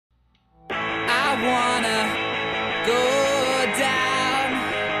wanna go down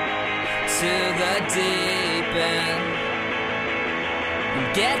to the deep end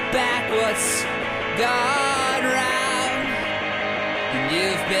and get back what's gone round and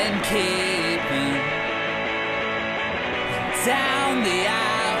you've been keeping down the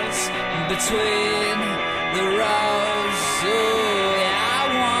aisles between the rows. Ooh, yeah, I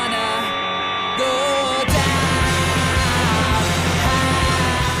wanna go down.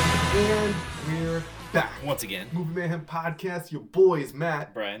 And we're back. Once again. Movie Mayhem Podcast, your boys,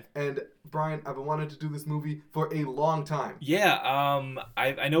 Matt. Brian. And Brian, I've been wanting to do this movie for a long time. Yeah,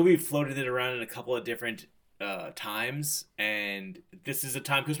 I know we've floated it around in a couple of different times, and this is a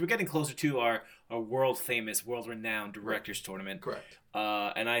time, because we're getting closer to our world-famous, world-renowned directors tournament. Correct.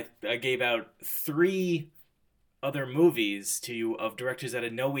 And I gave out 3 other movies to you of directors that I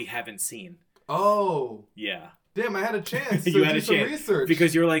know we haven't seen. Oh. Yeah. Damn, I had a chance to You had do a some chance research.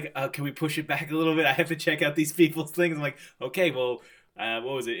 because you're like, can we push it back a little bit? I have to check out these people's things. I'm like, okay, well, what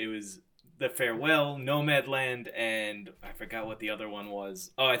was it? It was The Farewell, Nomadland, and I forgot what the other one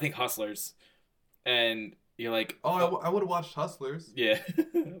was. Oh, I think Hustlers. And you're like, Oh, I would have watched Hustlers. yeah,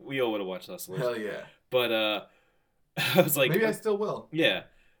 we all would have watched Hustlers. Hell yeah. But I was like, Maybe I still will. yeah.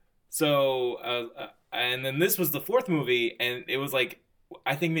 So, and then this was the 4th movie, and it was like,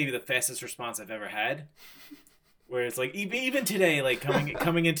 I think maybe the fastest response I've ever had. Where it's like, even today, like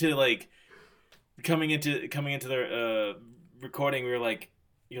coming into the recording, we were like,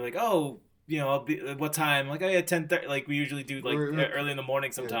 you're like, oh, you know, I'll be, what time? Like, oh yeah, 10:30. Like we usually do, like early in the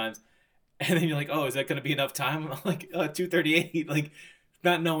morning sometimes. Yeah. And then you're like, oh, is that going to be enough time? I'm like, 2:38. Like,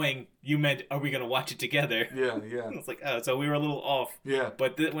 not knowing you meant, are we going to watch it together? Yeah. I was like, oh, so we were a little off. Yeah.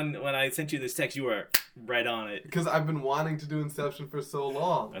 But when I sent you this text, you were right on it. Because I've been wanting to do Inception for so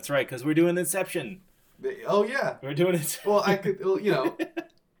long. That's right, because we're doing Inception. Oh yeah. We're doing it. Well, I could, you know,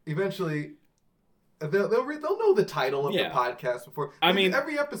 eventually. They'll know the title of the podcast before. I mean,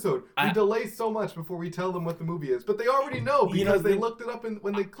 every episode we delay so much before we tell them what the movie is, but they already know because they looked it up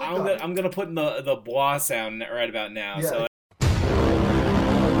when they clicked on it. I'm gonna put in the bois sound right about now. Yeah. So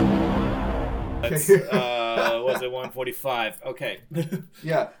that's was it 1:45? Okay.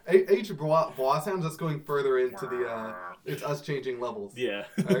 Yeah, each bois sounds just going further into the. It's us changing levels. Yeah.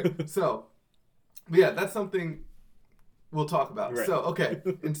 All right. So, yeah, that's something we'll talk about. Right. So, okay,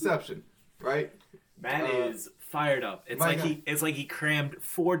 Inception, right? Matt is fired up. It's like he crammed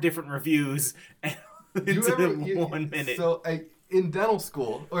 4 different reviews into 1 minute. So in dental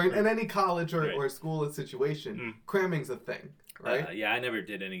school or in any college or school situation, cramming's a thing, right? Yeah, I never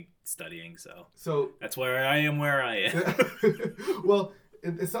did any studying, so that's where I am. Well,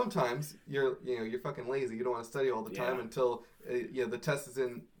 sometimes you're fucking lazy. You don't want to study all the time until the test is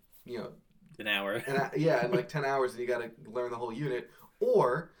in an hour. In like 10 hours, and you got to learn the whole unit,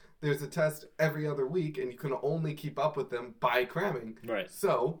 or there's a test every other week, and you can only keep up with them by cramming. Right.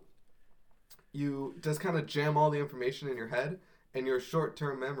 So you just kind of jam all the information in your head, and your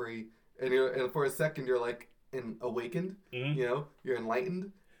short-term memory, and for a second you're like awakened. Mm-hmm. You're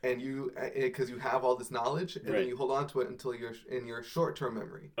enlightened, and because you have all this knowledge, and then you hold on to it until you're in your short-term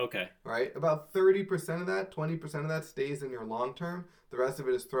memory. Okay. Right. About 30% of that, 20% of that stays in your long-term. The rest of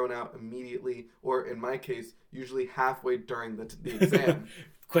it is thrown out immediately, or in my case, usually halfway during the exam.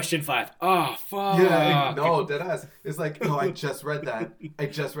 Question 5. Oh, fuck. Yeah, no, deadass. It's like, oh, I just read that. I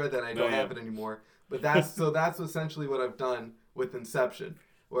don't have it anymore. But that's essentially what I've done with Inception,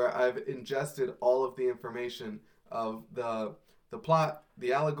 where I've ingested all of the information of the plot,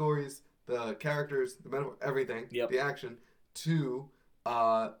 the allegories, the characters, the metaphor, everything, the action, to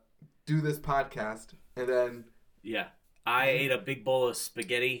do this podcast, and then I ate a big bowl of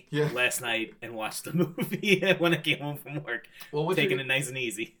spaghetti last night and watched the movie when I came home from work. Taking it nice and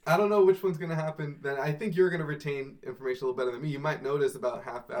easy. I don't know which one's going to happen. Then I think you're going to retain information a little better than me. You might notice about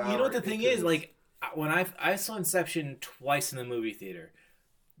half an hour. You know what the thing is? Like, when I saw Inception twice in the movie theater,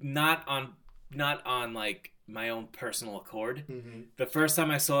 not on like my own personal accord. Mm-hmm. The first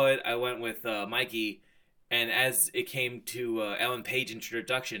time I saw it, I went with Mikey, and as it came to Ellen Page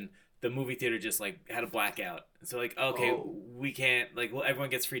introduction, the movie theater just like had a blackout. So like, okay, we can't, like, well,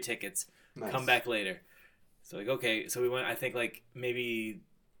 everyone gets free tickets. Nice. Come back later. So like, okay, so we went, I think like maybe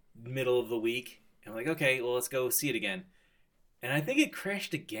middle of the week. And I'm like, okay, well, let's go see it again. And I think it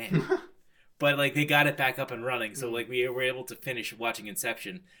crashed again. But like they got it back up and running. So like we were able to finish watching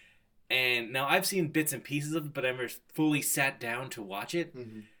Inception. And now I've seen bits and pieces of it, but I never fully sat down to watch it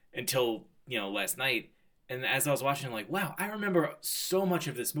until, last night. And as I was watching, I'm like, wow, I remember so much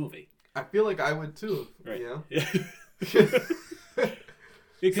of this movie. I feel like I would too. Right. Yeah.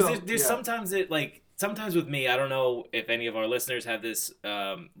 Because there's sometimes it, like, sometimes with me, I don't know if any of our listeners have this.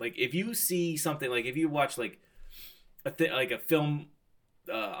 Like if you see something, like if you watch like a film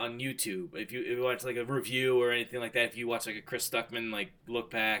on YouTube, if you watch like a review or anything like that, if you watch like a Chris Stuckman like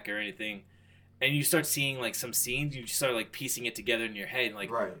look back or anything, and you start seeing like some scenes, you just start like piecing it together in your head. Like,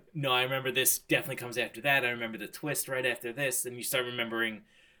 right. No, I remember this definitely comes after that. I remember the twist right after this, and you start remembering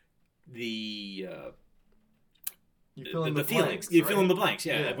the the feelings. Blanks, you right? fill in the blanks,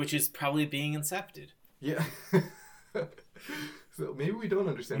 yeah, which is probably being incepted. Yeah. So maybe we don't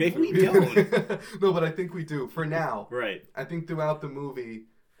understand. Maybe we don't. No, but I think we do for now. Right. I think throughout the movie,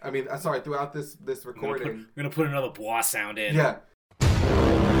 throughout this recording, I'm gonna put another blah sound in. Yeah.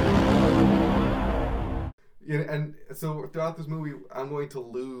 Yeah, and so throughout this movie, I'm going to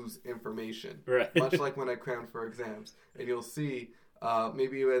lose information, right? Much like when I crammed for exams, and you'll see.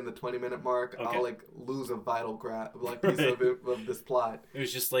 Maybe in the 20-minute mark, okay. I'll like lose a vital piece of this plot. It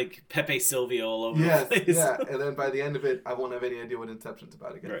was just like Pepe Silvia all over the place. Yeah, and then by the end of it, I won't have any idea what Inception's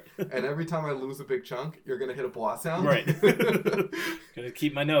about again. Right. And every time I lose a big chunk, you're gonna hit a blah sound. Right. Gonna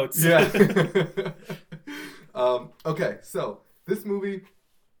keep my notes. Yeah. Okay, so this movie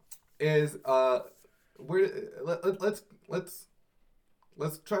is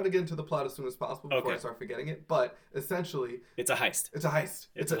Let's try to get into the plot as soon as possible before I start forgetting it. But essentially, it's a heist. It's a heist.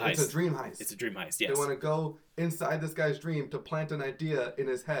 It's a dream heist. It's a dream heist. Yes. They want to go inside this guy's dream to plant an idea in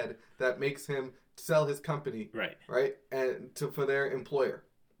his head that makes him sell his company. Right. Right. And for their employer.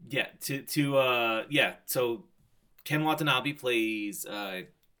 Yeah. So Ken Watanabe plays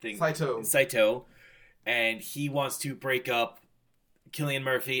Saito, and he wants to break up Cillian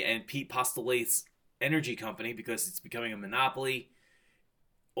Murphy and Pete Postlewaite's energy company because it's becoming a monopoly.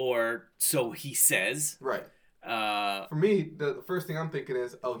 Or so he says. Right. For me, the first thing I'm thinking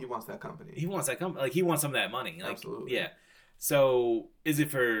is, he wants that company. He wants that company. Like, he wants some of that money. Like, absolutely. Yeah. So, is it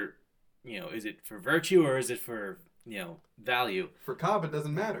for virtue or is it for, value? For Cobb, it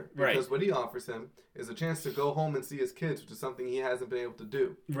doesn't matter. Because what he offers him is a chance to go home and see his kids, which is something he hasn't been able to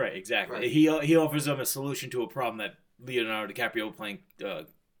do. Right, exactly. Right. He offers them a solution to a problem that Leonardo DiCaprio playing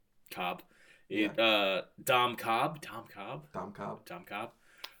Cobb. Dom Cobb.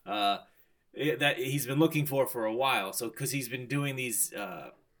 That he's been looking for a while. So because he's been doing these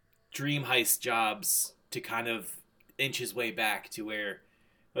dream heist jobs to kind of inch his way back to where,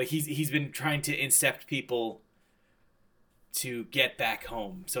 like, he's been trying to incept people to get back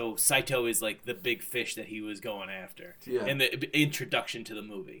home. So Saito is like the big fish that he was going after in the introduction to the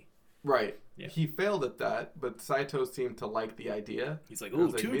movie. Right. Yeah. He failed at that, but Saito seemed to like the idea. He's like,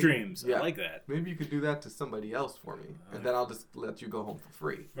 ooh, two dreams. I like that. Maybe you could do that to somebody else for me, and then I'll just let you go home for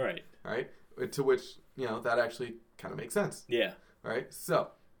free. Right. Right? To which, that actually kind of makes sense. Yeah. Right? So,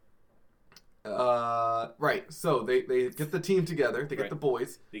 so they get the team together. They get the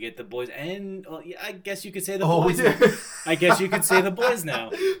boys. They get the boys, and I guess you could say the boys. Yeah. I guess you could say the boys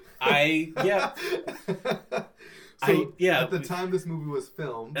now. So, at the time this movie was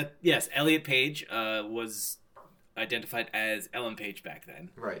filmed... yes, Elliot Page was identified as Ellen Page back then.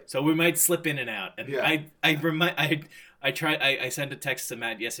 Right. So we might slip in and out. And I sent a text to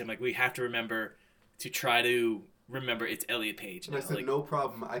Matt yesterday. I'm like, we have to remember to try to remember it's Elliot Page. And I said, no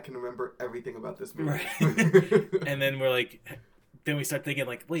problem. I can remember everything about this movie. Right. And then then we start thinking,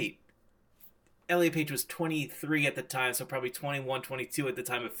 like, wait, Elliot Page was 23 at the time, so probably 21, 22 at the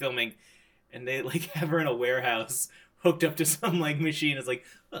time of filming. And they, like, have her in a warehouse hooked up to some, like, machine. It's like,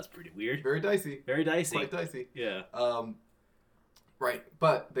 oh, that's pretty weird. Very dicey. Very dicey. Quite dicey. Yeah. Right.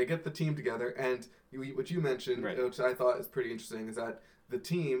 But they get the team together. And what you mentioned, which I thought is pretty interesting, is that the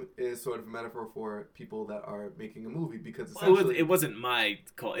team is sort of a metaphor for people that are making a movie. Because essentially... it wasn't my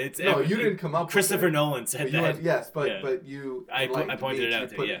call. You didn't come up with it. Christopher Nolan said that. Yes, but you... I pointed it out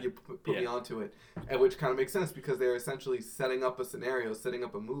to you. You put me onto it. And which kind of makes sense because they're essentially setting up a scenario, setting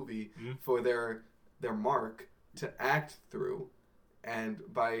up a movie for their mark to act through. And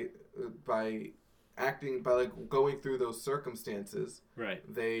by going through those circumstances,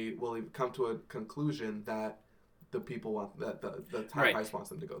 they will come to a conclusion that the people want, that the time heist wants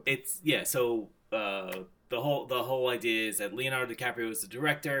them to go through. So the whole idea is that Leonardo DiCaprio is the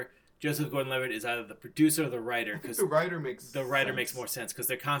director. Joseph Gordon-Levitt is either the producer or the writer. Because the writer makes makes more sense because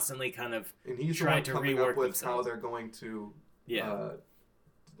they're constantly kind of and he's trying to coming rework up with themselves. how they're going to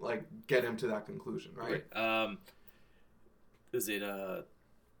get him to that conclusion, right? Is it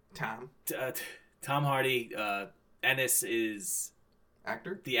Tom? Tom Hardy? Ennis is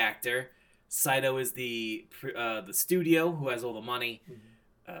the actor. Saito is the studio who has all the money.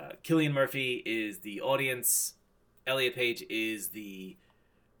 Cillian Murphy is the audience. Elliot Page is the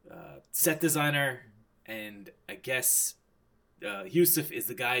set designer, and I guess Yusuf is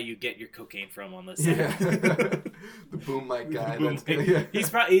the guy you get your cocaine from on the set. Yeah. The boom mic guy. Boom That's mic. yeah. He's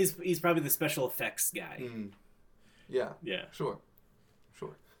probably the special effects guy. Mm. Yeah. Yeah. Sure.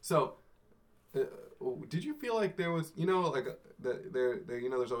 So, did you feel like there was, like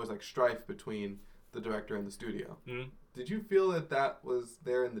there's always like strife between the director and the studio. Mm-hmm. Did you feel that was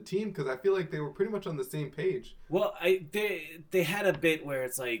there in the team? Because I feel like they were pretty much on the same page. Well, they had a bit where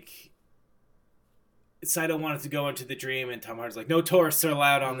it's like Saito wanted to go into the dream, and Tom Hardy's like, "No tourists are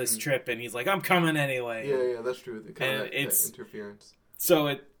allowed on this trip," and he's like, "I'm coming anyway." Yeah, that's true. Kind of that interference.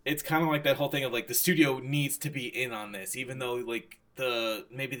 So it's kind of like that whole thing of like the studio needs to be in on this, even though like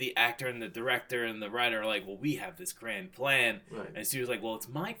maybe the actor and the director and the writer are like, well, we have this grand plan, right. And the studio's like, well, it's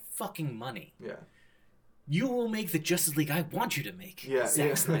my fucking money. Yeah. You will make the Justice League I want you to make,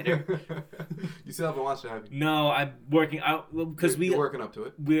 Zack Snyder. You still haven't watched it, have you? No, I'm working out because you're working up to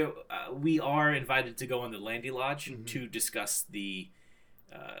it. We are invited to go on the Landy Lodge to discuss the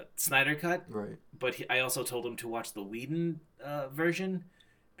Snyder cut, right? But I also told him to watch the Whedon version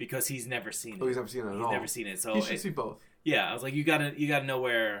because he's never seen it. Oh, he's never seen it at all. He's never seen it, so he should see both. Yeah, I was like, you gotta know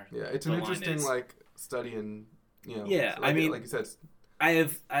where. Yeah, it's an interesting like study in Yeah, like, I mean, like you said,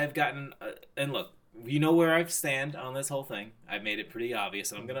 I've gotten and look, you know where I stand on this whole thing. I've made it pretty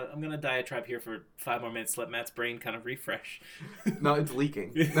obvious, and I'm gonna diatribe here for 5 more minutes. Let Matt's brain kind of refresh. No, it's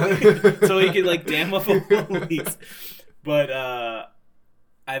leaking, so he can like dam up a leaks. But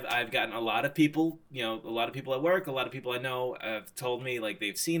I've gotten a lot of people, a lot of people at work, a lot of people I know have told me like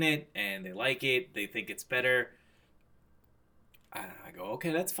they've seen it and they like it, they think it's better. I go,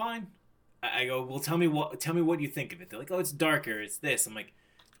 okay, that's fine. I go, well, tell me what you think of it. They're like, oh, it's darker, it's this. I'm like,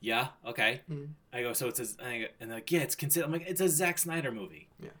 yeah, okay. Mm-hmm. I go, so it's and they're like, yeah, it's considered. I'm like, it's a Zack Snyder movie.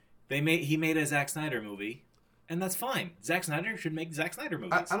 Yeah, he made a Zack Snyder movie, and that's fine. Zack Snyder should make Zack Snyder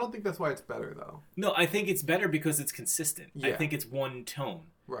movies. I don't think that's why it's better though. No, I think it's better because it's consistent. Yeah. I think it's one tone,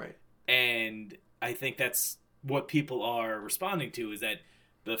 right? And I think that's what people are responding to is that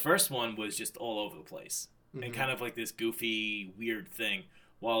the first one was just all over the place. And kind of like this goofy, weird thing.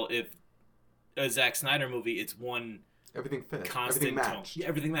 While if a Zack Snyder movie, it's one everything fits, constant everything tone. Yeah,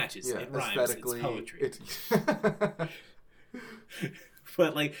 everything matches. Yeah, it rhymes. It's poetry.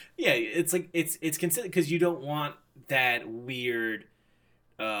 But like, yeah, it's like it's consistent because you don't want that weird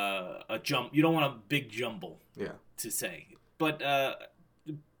a jump. You don't want a big jumble. Yeah. To say, but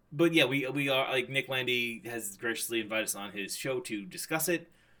yeah, we are like Nick Landy has graciously invited us on his show to discuss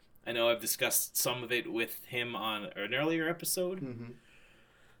it. I know I've discussed some of it with him on an earlier episode,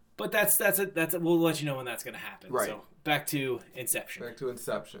 but that's it. We'll let you know when that's going to happen. Right. So back to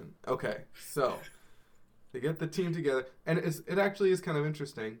Inception. Okay, so they get the team together, and it actually is kind of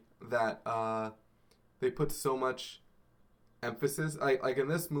interesting that they put so much emphasis. Like in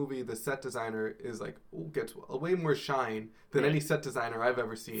this movie, the set designer is like gets way more shine than any set designer I've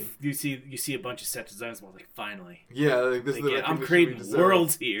ever seen. You see a bunch of set designers, well, like finally, yeah, like this is the I'm creating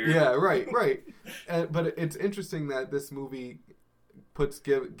worlds here. Yeah, right. But it's interesting that this movie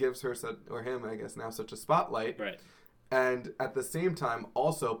gives her or him, I guess now, such a spotlight, right? And at the same time,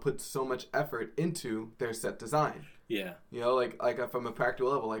 also puts so much effort into their set design. Yeah. Like from a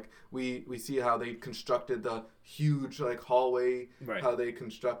practical level, like we see how they constructed the huge like hallway, right. How they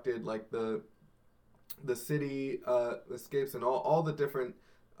constructed like the city escapes and all the different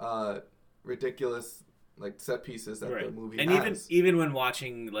ridiculous like set pieces that the movie and has. even when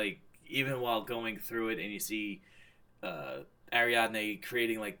watching, like even while going through it and you see Ariadne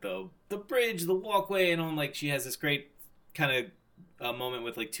creating like the bridge, the walkway, and on like she has this great kind of a moment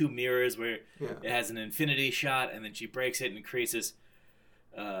with like two mirrors where it has an infinity shot, and then she breaks it and creates this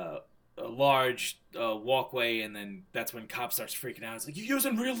a large walkway, and then that's when Cop starts freaking out. It's like, you're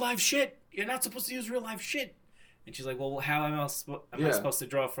using real life shit. You're not supposed to use real life shit. And she's like, well, how am I supposed to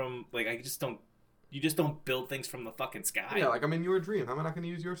draw from like you just don't build things from the fucking sky. Yeah, like I'm in your dream. How am I not going to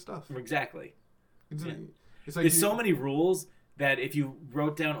use your stuff? Exactly. It's like there's so many rules that if you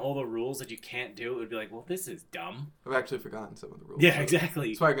wrote down all the rules that you can't do, it would be like, well, this is dumb. I've actually forgotten some of the rules. Yeah,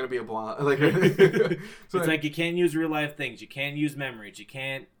 exactly. It's probably going to be a blonde. Like, it's like you can't use real life things. You can't use memories. You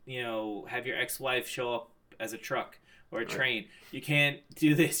can't, have your ex-wife show up as a truck or a train. You can't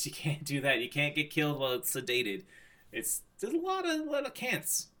do this. You can't do that. You can't get killed while it's sedated. There's a lot of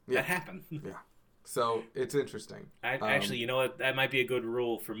can'ts that happen. Yeah. So it's interesting. Actually, you know what? That might be a good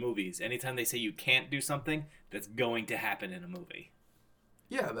rule for movies. Anytime they say you can't do something, that's going to happen in a movie.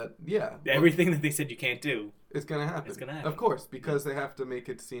 Yeah. Everything that they said you can't do, it's going to happen. It's going to happen. Of course, because they have to make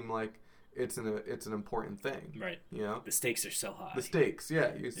it seem like it's an important thing. Right. The stakes are so high. The stakes,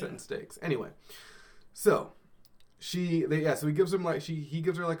 yeah. You're setting stakes. Anyway, so he gives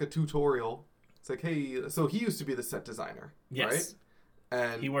her like a tutorial It's like, hey, so he used to be the set designer, Yes. right?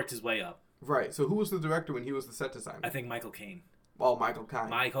 And He worked his way up. right. So who was the director when he was the set designer? I think Michael Caine. Oh, Michael Caine.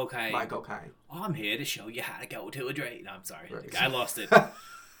 Michael Caine. Michael Caine. I'm here to show you how to go to a drain. No, I'm sorry. Right. I lost it.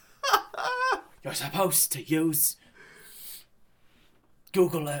 You're supposed to use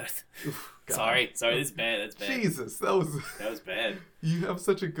Google Earth. God. Sorry, that's bad. That's bad. Jesus, that was bad. You have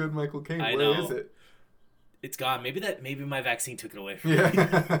such a good Michael Caine. I Where know. is it? It's gone. Maybe my vaccine took it away from me.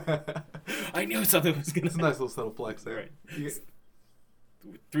 Yeah. I knew something was gonna. It's a nice little subtle flex there. Right. You,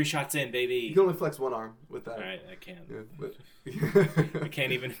 3 shots in, baby. you can only flex one arm with that. All right, I can't. Yeah, but I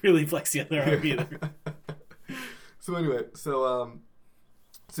can't even really flex the other arm either. So anyway, so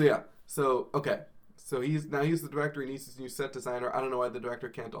okay. So he's the director. He needs his new set designer. I don't know why the director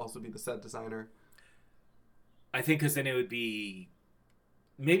can't also be the set designer. I think because then it would be.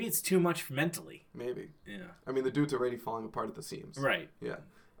 Maybe it's too much mentally. Maybe. Yeah. I mean, the dude's already falling apart at the seams. Right. Yeah.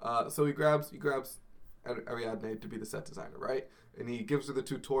 So he grabs Ariadne to be the set designer, right? And he gives her the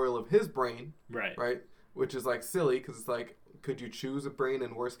tutorial of his brain, Right. right? Which is like silly because it's like, could you choose a brain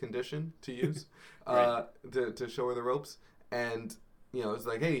in worse condition to use Right. to show her the ropes? And it's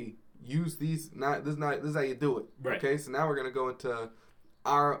like, hey, use these. This is how you do it. Right. Okay. So now we're gonna go into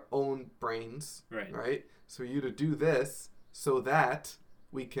our own brains, Right. right? So you to do this so that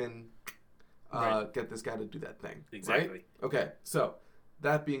we can Right. get this guy to do that thing. Exactly. Right? Okay, so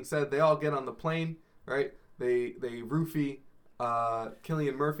that being said, they all get on the plane, right? They roofie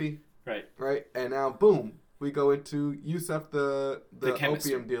Cillian Murphy, Right. right? And now, boom, we go into Yusuf, the chemist.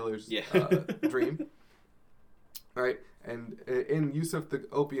 opium dealer's Yeah. dream. Right? And in Yusuf, the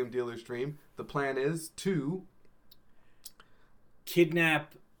opium dealer's dream, the plan is to...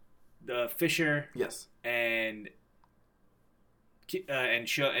 Kidnap Fisher Yes. and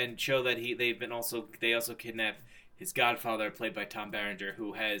show that they also kidnapped his godfather, played by Tom Berenger,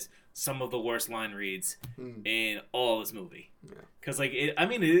 who has some of the worst line reads in all this movie. Yeah. Because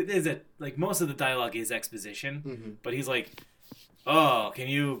it is most of the dialogue is exposition, but he's like, "Oh, can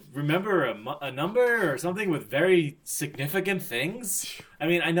you remember a number or something with very significant things?" I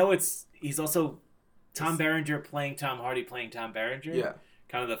mean, I know he's also Tom Berenger playing Tom Hardy playing Tom Berenger. Yeah.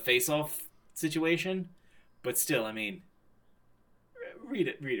 Kind of the face-off situation, but still, I mean. Read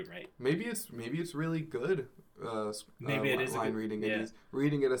it right. Maybe it's really good. Maybe it is line reading. yeah. And he's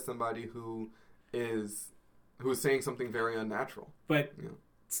reading it as somebody who's saying something very unnatural. But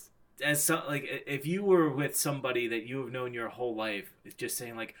if you were with somebody that you have known your whole life, it's just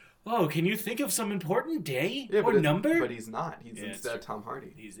saying like, "Oh, can you think of some important day or number?" But he's not. He's instead Tom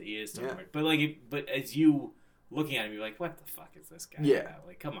Hardy. He is Tom Hardy. But as you looking at him, you're like, "What the fuck is this guy about?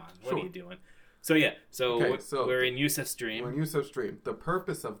 Like, come on, what are you doing?" So we're in Yusuf's dream. We're in Yusuf's dream. The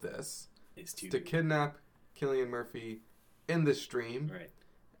purpose of this is to kidnap Cillian Murphy in this dream, right,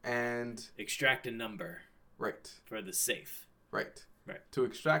 and extract a number, right, for the safe, right. Right. To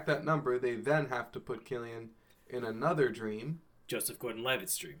extract that number, they then have to put Cillian in another dream, Joseph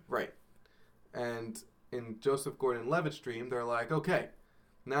Gordon-Levitt's dream, right, and in Joseph Gordon-Levitt's dream, they're like, okay,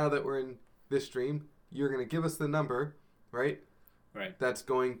 now that we're in this dream, you're going to give us the number, right, that's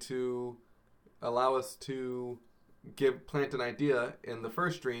going to allow us to plant an idea in the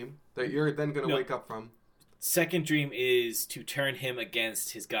first dream that you're then going to wake up from. Second dream is to turn him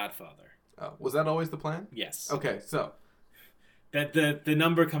against his godfather. Oh, was that always the plan? Yes. Okay, so that the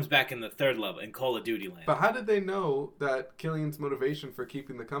number comes back in the third level in Call of Duty land. But how did they know that Cillian's motivation for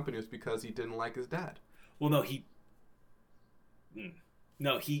keeping the company was because he didn't like his dad? Well, no, he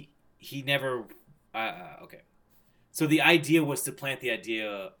never. Okay, so the idea was to plant the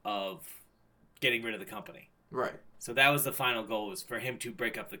idea of getting rid of the company. Right. So that was the final goal, was for him to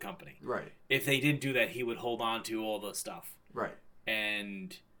break up the company. Right. If they didn't do that, he would hold on to all the stuff. Right.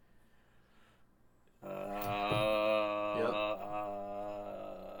 And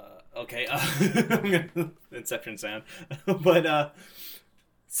okay, Inception sound. But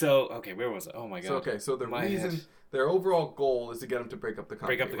so okay, where was it? Oh my god. So the reason their overall goal is to get him to break up the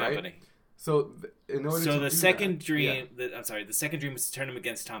company. Right? So in order to the second dream, the second dream was to turn him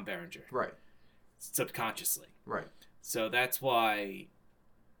against Tom Berenger. Right. Subconsciously. Right. So that's why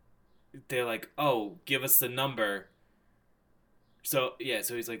they're like, "Oh, give us the number." So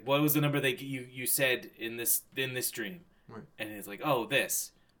he's like, "What was the number that you said in this dream?" Right. And he's like, "Oh,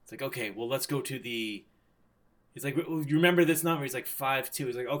 this." It's like, "Okay, well, let's go to the." He's like, "You remember this number?" He's like 5-2.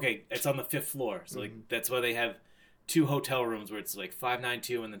 He's like, "Okay, it's on the 5th floor." So like that's why they have 2 hotel rooms where it's like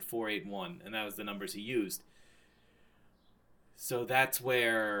 592 and then 481, and that was the numbers he used. So that's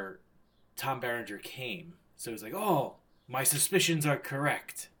where Tom Berenger came. So he's like, "Oh, my suspicions are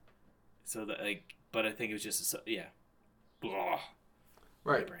correct." So that but I think it was just blah.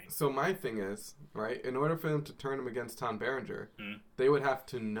 Right. brain. So my thing is, right, in order for them to turn him against Tom Berenger, they would have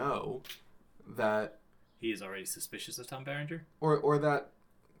to know that he is already suspicious of Tom Berenger, or that,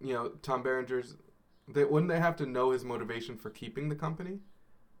 you know, Tom Berenger's. Wouldn't they have to know his motivation for keeping the company?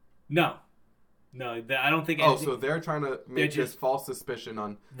 No, I don't think. Oh, so they're trying to make this false suspicion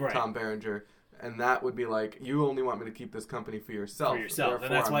on Right. Tom Berenger, and that would be like, you only want me to keep this company for yourself. Therefore,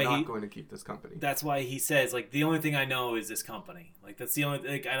 and that's I'm why not going to keep this company. That's why he says, like, the only thing I know is this company. Like, that's the only.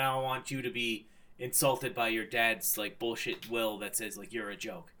 Like, and I don't want you to be insulted by your dad's like bullshit will that says like you're a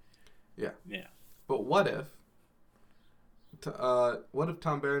joke. Yeah. Yeah. But what if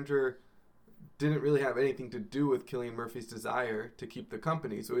Tom Berenger didn't really have anything to do with Cillian Murphy's desire to keep the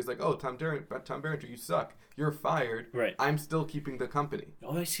company? So he's like, oh, Tom Berenger, you suck. You're fired. Right. I'm still keeping the company.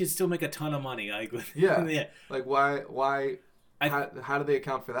 Oh, I should still make a ton of money. Like, Yeah. yeah. Like, why, how do they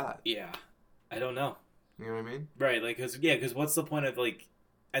account for that? Yeah. I don't know. You know what I mean? Right. Like, because what's the point of, like,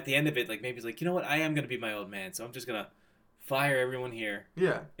 at the end of it, like, maybe he's like, you know what? I am going to be my old man, so I'm just going to fire everyone here.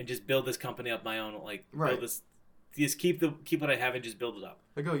 Yeah. And just build this company up my own, like, right. build this, just keep what I have and just build it up.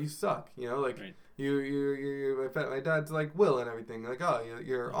 Like, oh, you suck. You know, like, right. my dad's like Will and everything. Like, oh,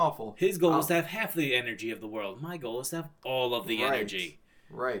 you're awful. His goal is to have half the energy of the world. My goal is to have all of the energy.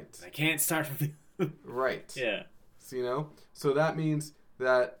 Right. I can't start from the... Right. Yeah. So, you know, so that means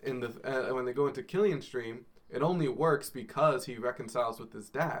that in the when they go into Killian's dream, it only works because he reconciles with his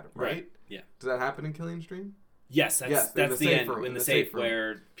dad, right? Yeah. Does that happen in Killian's dream? Yes, that's the end. Room, in the safe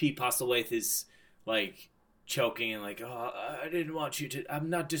where Pete Postlewaite is like choking and like, oh, I didn't want you to. I'm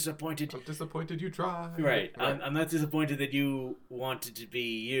not disappointed. I'm disappointed you tried. Right. I'm not disappointed that you wanted to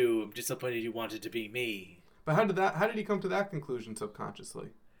be you. I'm disappointed you wanted to be me. But how did he come to that conclusion subconsciously?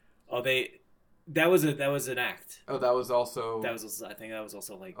 Oh, that was an act. Oh, that was also. I think that was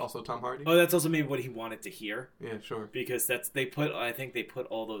also like. Also Tom Hardy. Oh, that's also maybe what he wanted to hear. Yeah, sure. Because I think they put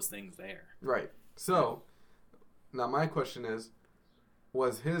all those things there. Right. So, now my question is,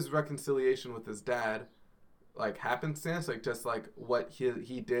 was his reconciliation with his dad like happenstance, like just like what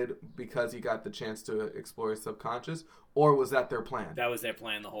he did because he got the chance to explore his subconscious, or was that their plan? That was their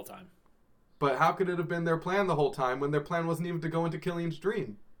plan the whole time. But how could it have been their plan the whole time when their plan wasn't even to go into Killian's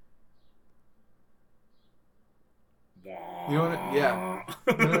dream? You know what yeah.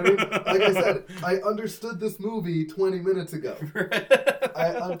 You know what I mean? Like I said, I understood this movie 20 minutes ago.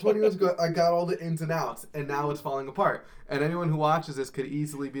 20 minutes ago, I got all the ins and outs, and now it's falling apart. And anyone who watches this could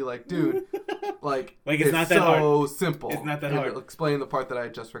easily be like, dude, like it's not that so hard. Simple. It's not that hard. Explain the part that I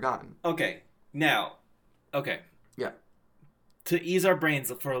had just forgotten. Okay. Now, okay. Yeah. To ease our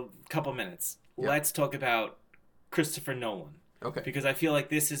brains for a couple minutes, let's talk about Christopher Nolan. Okay. Because I feel like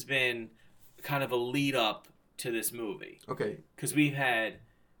this has been kind of a lead up to this movie. Okay. Because we've had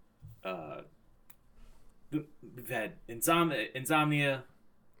Insomnia,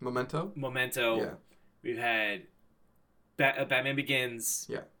 Memento. Yeah. We've had Batman Begins.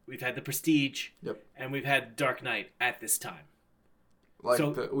 Yeah. We've had The Prestige. Yep. And we've had Dark Knight at this time. Like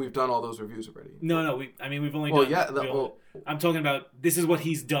we've done all those reviews already. No. We've only done. Yeah. I'm talking about this is what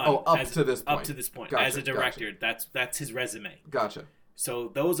he's done. Up to this point. Gotcha, as a director. Gotcha. That's his resume. Gotcha. So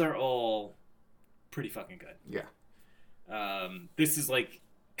those are all pretty fucking good. Yeah. This is like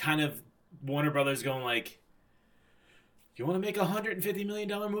kind of Warner Brothers going like, you want to make $150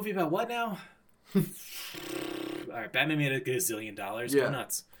 million movie about what now? All right, Batman made $1 gazillion. Yeah. Go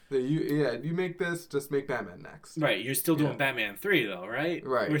nuts. You make this, just make Batman next. Right, you're still doing Batman 3 though, right?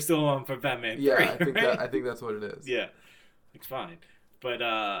 Right. We're still on for Batman 3. Yeah, I right? think that's what it is. Yeah, it's fine. But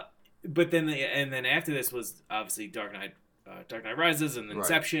then after this was obviously Dark Knight Rises, and then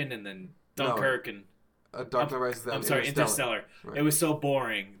Inception, and then Dunkirk, and Dark Knight Rises. I'm sorry, Interstellar. Right. It was so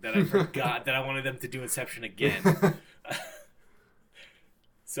boring that I forgot that I wanted them to do Inception again.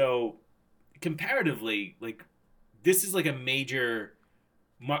 So, comparatively, like this is like a major.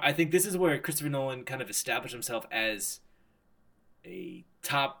 I think this is where Christopher Nolan kind of established himself as a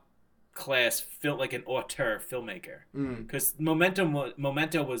top class like an auteur filmmaker. Because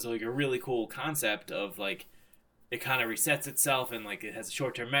Memento was like a really cool concept of like it kind of resets itself and like it has a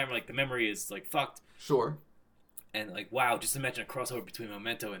short-term memory. Like the memory is like fucked. Sure. And like wow, just imagine a crossover between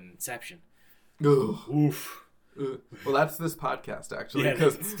Memento and Inception. Ugh. Oof. Well, that's this podcast actually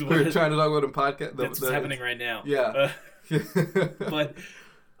because we're trying to talk about a podcast. That's what's happening right now. Yeah. But.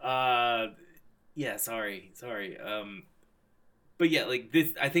 Yeah, sorry. But yeah, like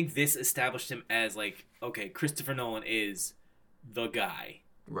this, I think this established him as like, okay, Christopher Nolan is the guy.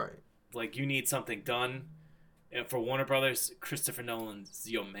 Right. Like you need something done, and for Warner Brothers, Christopher Nolan's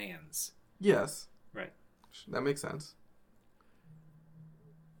your man's. Yes. Right. That makes sense.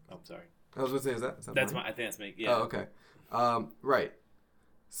 Oh, sorry. I was gonna say, is that that's mine? I think that's me. Yeah. Oh, okay. Right.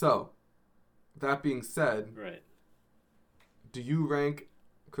 So, that being said, Right. do you rank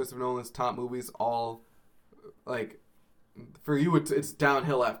Christopher Nolan's top movies all, like, for you it's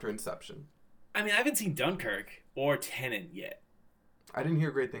downhill after Inception? I mean, I haven't seen Dunkirk or Tenet yet. I didn't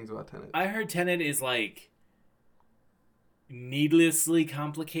hear great things about Tenet. I heard Tenet is, like, needlessly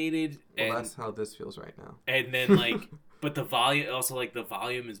complicated. Well, that's how this feels right now. And then, like, but the volume, also, like, the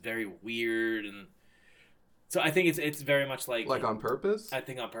volume is very weird. And so I think it's very much like... Like on purpose? I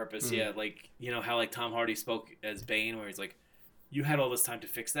think on purpose, yeah. Like, you know how, like, Tom Hardy spoke as Bane, where he's like, you had all this time to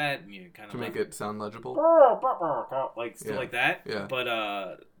fix that, and you kind of... To make it sound legible? Like, still like that. Yeah. But,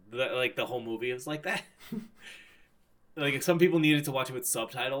 like, the whole movie was like that. Like, some people needed to watch it with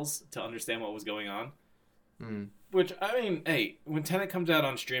subtitles to understand what was going on. Mm. Which, I mean, hey, when Tenet comes out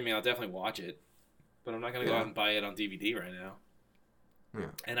on streaming, I'll definitely watch it. But I'm not going to go out and buy it on DVD right now. Yeah.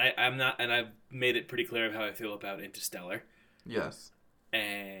 And I'm not, and I've made it pretty clear of how I feel about Interstellar. Yes.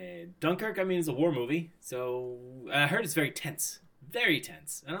 And Dunkirk, I mean, is a war movie. So, and I heard it's very tense. Very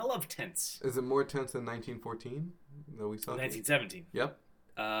tense. And I love tense. Is it more tense than 1914 that we saw? 1917. Yep.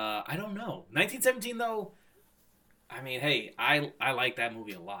 I don't know. 1917, though, I mean, hey, I like that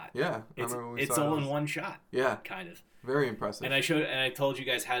movie a lot. Yeah. It's all in one shot. Yeah. Kind of. Very impressive. And I told you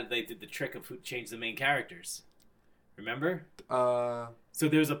guys how they did the trick of who changed the main characters. Remember? So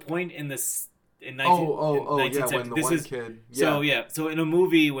there's a point in this in 1970. Yeah, when the one kid. Yeah. So in a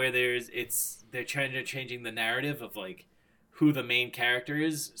movie where they're changing the narrative of like who the main character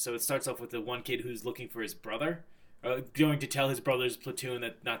is. So it starts off with the one kid who's looking for his brother, going to tell his brother's platoon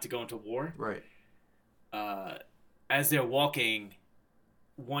that not to go into war. Right. As they're walking,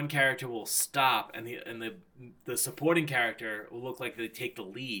 one character will stop, and the supporting character will look like they take the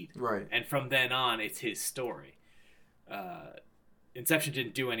lead. Right. And from then on, it's his story. Inception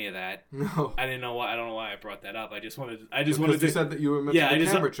didn't do any of that. No. I didn't know why. I don't know why I brought that up. I just wanted to. You said that you were mentioning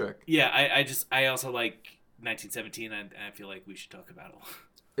the camera trick. Yeah. I also like 1917, and I feel like we should talk about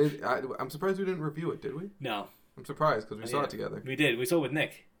it. I'm surprised we didn't review it. Did we? No. I'm surprised because we saw it together. We did. We saw it with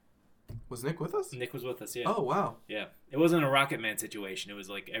Nick. Was Nick with us? Nick was with us, yeah. Oh, wow. Yeah. It wasn't a Rocket Man situation. It was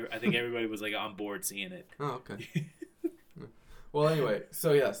like, I think everybody was like on board seeing it. Oh, okay. Well, anyway,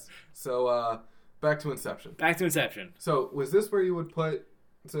 so yes. So, back to Inception. Back to Inception. So, was this where you would put...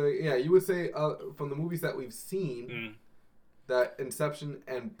 So, yeah, you would say from the movies that we've seen, that Inception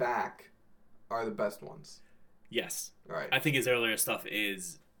and Back are the best ones. Yes. All right. I think his earlier stuff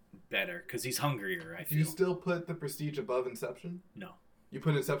is better, because he's hungrier, I feel. Do you still put The Prestige above Inception? No. You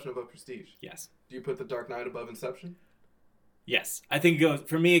put Inception above Prestige? Yes. Do you put The Dark Knight above Inception? Yes. I think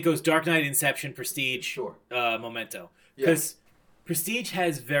for me, it goes Dark Knight, Inception, Prestige, sure. Memento. Because Prestige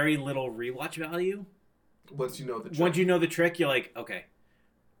has very little rewatch value. Once you know the trick. Once you know the trick, you're like, okay.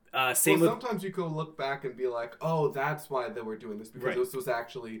 Sometimes you go look back and be like, oh, that's why they were doing this, because this was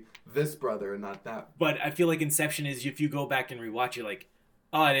actually this brother and not that. But I feel like Inception is, if you go back and rewatch, you're like,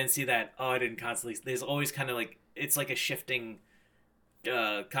 oh, I didn't see that. Oh, I didn't constantly. There's always kind of like, it's like a shifting,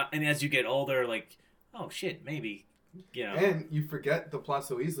 and as you get older, like, oh shit, maybe, you know. And you forget the plot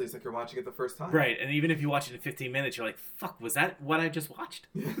so easily. It's like you're watching it the first time. Right, and even if you watch it in 15 minutes, you're like, fuck, was that what I just watched?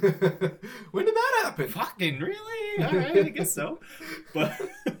 When did that happen? Fucking really? All right, I guess so.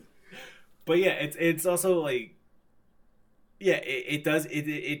 But yeah, it's also like, yeah,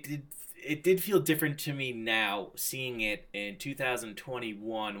 it did feel different to me now seeing it in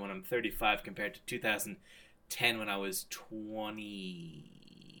 2021 when I'm 35 compared to 2010 when I was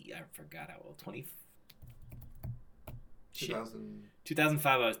 20. I forgot how old. 20.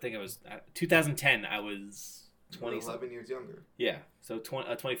 2005. 2010. I was 20. 11 years younger. Yeah. So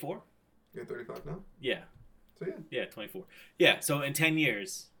 24. You're 35 now. Yeah. So yeah. Yeah, 24. Yeah. So in 10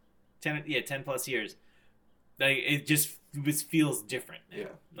 years. 10 plus years, like it just feels different now.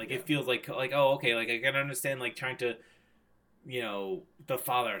 It feels like oh, okay, like I can understand like trying to, you know, the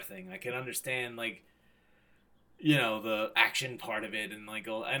father thing. I can understand like, you know, the action part of it, and like,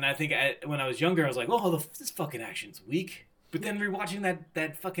 and I think when I was younger I was like, oh, this fucking action's weak. But then rewatching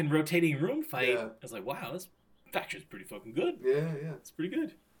that fucking rotating room fight, I was like, wow, this action's pretty fucking good. Yeah, it's pretty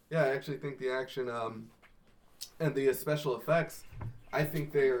good. Yeah, I actually think the action and the special effects, I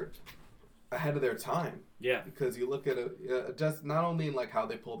think they're ahead of their time. Yeah. Because you look at it, just not only in like how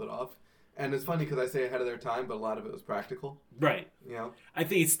they pulled it off, and it's funny because I say ahead of their time, but a lot of it was practical. Right. You know. I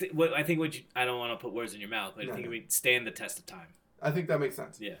think I don't want to put words in your mouth, but I think it would stand the test of time. I think that makes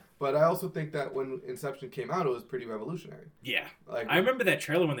sense. Yeah. But I also think that when Inception came out, it was pretty revolutionary. Yeah. Like I remember that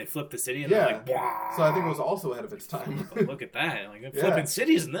trailer when they flipped the city and they're like, wah! So I think it was also ahead of its time. Look at that. Like, they're flipping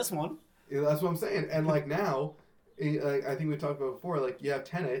cities in this one. Yeah, that's what I'm saying. And like now, I think we talked about before, like you have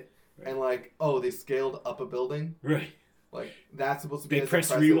Tenet, and like, oh, they scaled up a building. Right. Like, that's supposed to be They as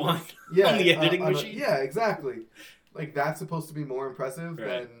press impressive rewind on the editing machine. Yeah, exactly. Like, that's supposed to be more impressive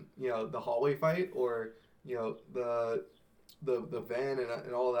Right. than, the hallway fight or, the van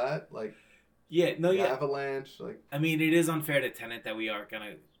and all that. Like, avalanche. Like, I mean, it is unfair to Tenet that we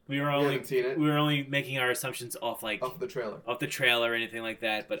haven't seen it. we were only making our assumptions off the trailer. off the trailer or anything like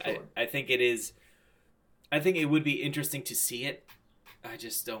that. But Sure. I think it is. I think it would be interesting to see it. I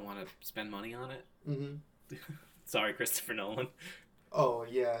just don't want to spend money on it. Mm-hmm. Sorry, Christopher Nolan. Oh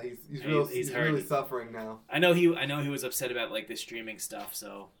yeah, he's really suffering now. I know he was upset about like the streaming stuff.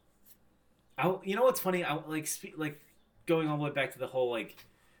 So, you know what's funny? I like going all the way back to the whole like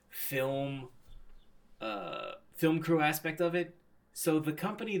film crew aspect of it. So the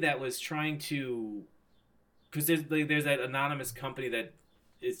company that was trying to, because there's that anonymous company that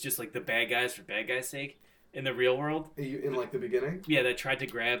is just like the bad guys for bad guys' sake in the real world. In like the beginning. Yeah, that tried to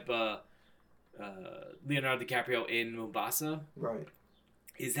grab Leonardo DiCaprio in Mombasa. Right.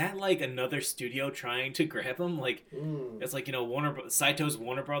 Is that like another studio trying to grab him? Like it's like Saito's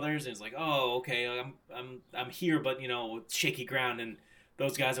Warner Brothers, and it's like, oh, okay, I'm here, but shaky ground, and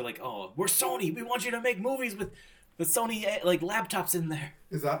those guys are like, oh, we're Sony, we want you to make movies with the Sony like laptops in there.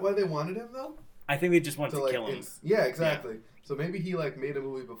 Is that why they wanted him though? I think they just wanted to kill him. Yeah, exactly. Yeah. So maybe he like made a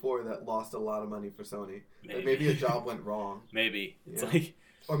movie before that lost a lot of money for Sony. Maybe a job went wrong. Maybe it's like.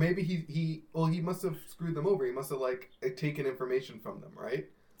 Or maybe he must have screwed them over. He must have like taken information from them, right?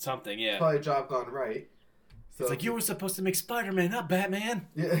 Something, yeah. Probably a job gone right. So it's like you were supposed to make Spider-Man, not Batman.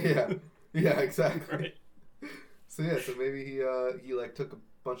 Yeah, exactly. Right. So maybe he like took a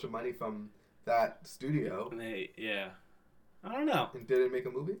bunch of money from that studio. And I don't know. And didn't make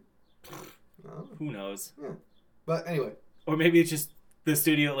a movie. No. Who knows? Yeah. But anyway. Or maybe it's just the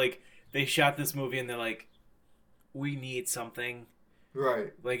studio like they shot this movie and they're like, we need something.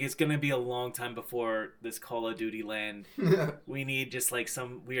 Right. Like, it's going to be a long time before this Call of Duty land. We need just, like,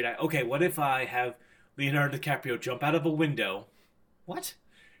 some weird... Okay, what if I have Leonardo DiCaprio jump out of a window? What?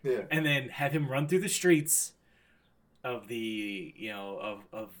 Yeah. And then have him run through the streets of the,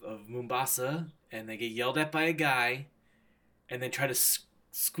 of Mombasa, and they get yelled at by a guy, and then try to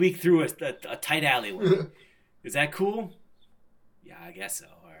squeak through a tight alleyway. Is that cool? Yeah, I guess so.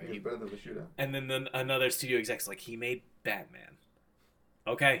 All right. Yeah, better than the shootout. And then another studio exec's like, he made Batman.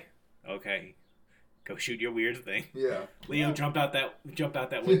 Okay. Go shoot your weird thing. Yeah. Leo, jump out that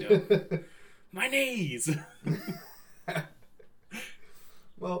window. My knees.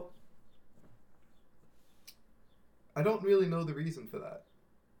 Well, I don't really know the reason for that.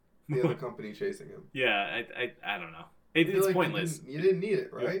 The other company chasing him. Yeah, I don't know. It's like pointless. You didn't need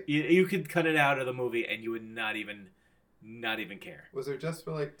it, right? You could cut it out of the movie, and you would not even care. Was there just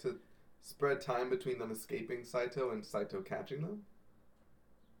for like to spread time between them escaping Saito and Saito catching them?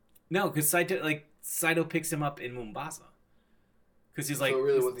 No, because Saito picks him up in Mombasa. Because he's like,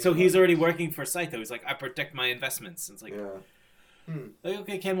 so he's already working for Saito. He's like, I protect my investments. And it's like, yeah. Like,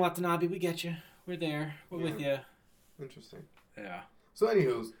 okay, Ken Watanabe, we get you. We're there. We're with you. Interesting. Yeah. So,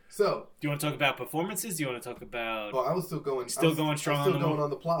 anywho, do you want to talk about performances? Do you want to talk about? Well, I was still going. Going strong. On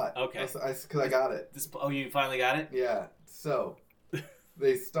the plot. Okay. Because I got it. You finally got it? Yeah. So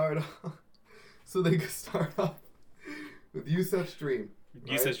they start off. So they start off with Yusef's dream.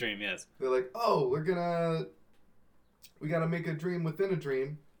 Right? Yusef's dream, yes. They're like, oh, we gotta make a dream within a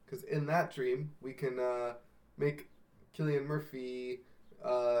dream, because in that dream we can make Cillian Murphy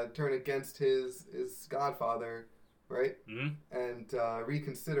turn against his godfather, right? Mm-hmm. And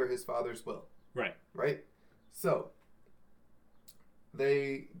reconsider his father's will. Right. Right? So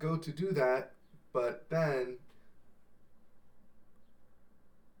they go to do that, but then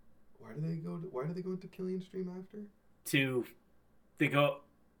why do they go into Cillian's dream after? They go.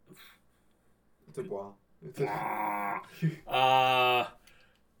 It's a bois.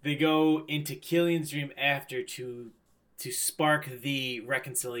 They go into Cillian's dream after to spark the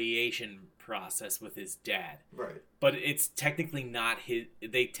reconciliation process with his dad. Right. But it's technically not his.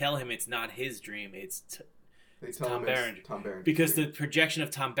 They tell him it's not his dream. It's Tom Berenger. Tom Berenger. Because the projection of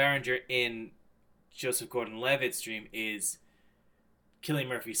Tom Berenger in Joseph Gordon-Levitt's dream is Cillian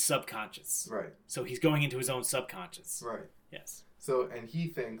Murphy's subconscious. Right. So he's going into his own subconscious. Right. Yes. So, and he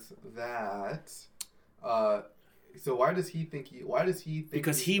thinks that. So why does he think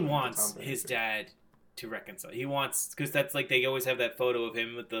Because he wants his dad to reconcile. He wants, because that's like they always have that photo of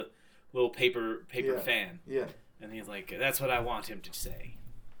him with the little paper fan. Yeah. And he's like, that's what I want him to say.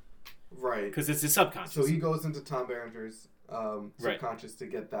 Right. Because it's his subconscious. So he goes into Tom Berenger's subconscious to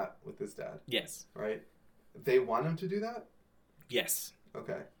get that with his dad. Yes. Right. They want him to do that? Yes.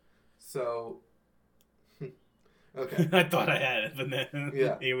 Okay. So. Okay. I thought I had it, but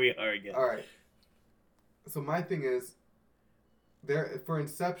then here we are again. All right. So my thing is, for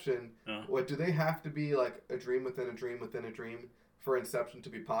Inception, what do they have to be like a dream within a dream within a dream for Inception to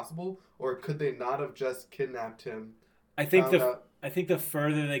be possible, or could they not have just kidnapped him? I think the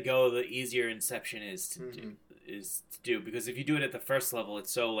further they go, the easier Inception is to do, because if you do it at the first level,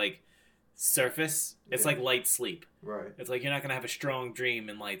 it's so like surface. It's like light sleep. Right. It's like you're not gonna have a strong dream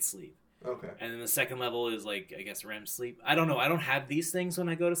in light sleep. Okay. And then the second level is like, I guess, REM sleep. I don't know. I don't have these things when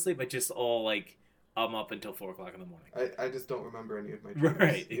I go to sleep. I just all like I'm up until 4 o'clock in the morning. I just don't remember any of my dreams.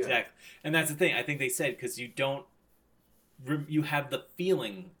 Right. Exactly. And that's the thing. I think they said because you don't. You have the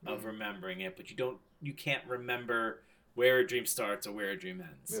feeling of remembering it, but you can't remember where a dream starts or where a dream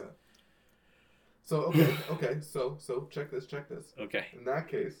ends. Yeah. So okay. So check this. Okay. In that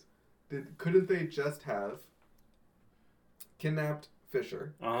case, couldn't they just have kidnapped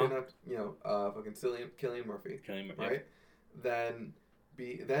Fisher, kidnapped fucking Cillian Murphy, right? Then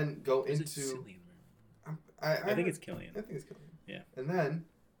go into. Cillian? I think it's Cillian. I think it's Cillian. Yeah. And then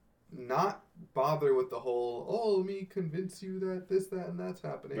not bother with the whole let me convince you that this, that, and that's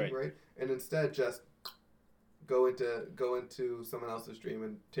happening, right? And instead just go into someone else's dream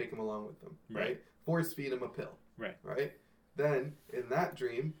and take him along with them, right? Force feed him a pill, right? Then in that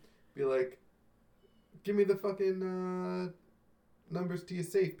dream, be like, give me the fucking numbers to your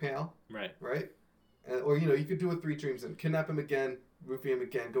safe, pal, right? And, or you could do it 3 dreams and kidnap him again, roofie him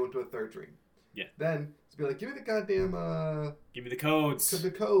again, go into a 3rd dream. Yeah. Then just be like, give me the goddamn give me the codes.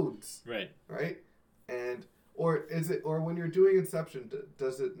 The codes. Right. And or when you're doing Inception,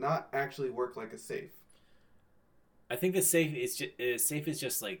 does it not actually work like a safe? I think the safe is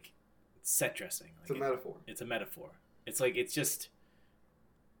just like set dressing. Like it's a metaphor. It's a metaphor. It's like it's just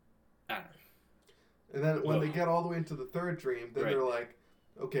I don't know. And then when they get all the way into the 3rd dream, then they're like,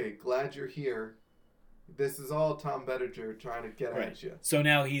 okay, glad you're here. This is all Tom Berenger trying to get at you. So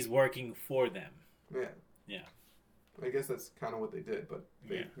now he's working for them. Yeah. I guess that's kind of what they did, but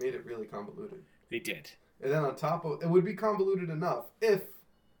they made it really convoluted. They did. And then on top of it would be convoluted enough if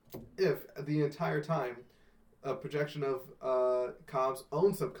the entire time a projection of Cobb's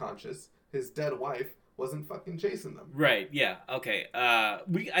own subconscious, his dead wife, wasn't fucking chasing them. Right. Yeah. Okay.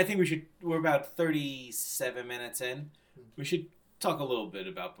 I think we should. We're about 37 minutes in. We should talk a little bit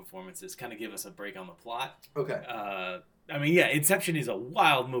about performances. Kind of give us a break on the plot. Okay. I mean, yeah, Inception is a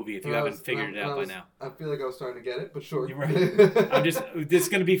wild movie if you haven't figured it out by now. I feel like I was starting to get it, but sure. You're right. This is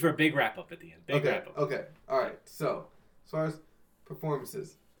going to be for a big wrap up at the end. Wrap up. Okay. All right. So, as far as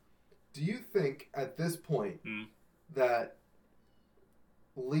performances, do you think at this point that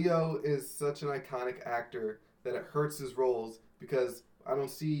Leo is such an iconic actor that it hurts his roles because I don't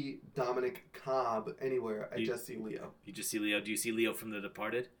see Dominic Cobb anywhere. I just see Leo. You just see Leo. Do you see Leo from The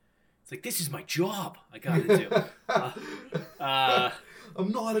Departed? It's like, this is my job. I got to do.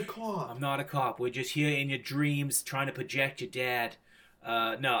 I'm not a cop. I'm not a cop. We're just here in your dreams trying to project your dad.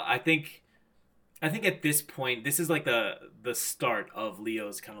 No, I think at this point, this is like the start of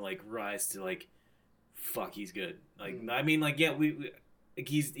Leo's kind of like rise to like, fuck, he's good. Like, I mean, like, yeah,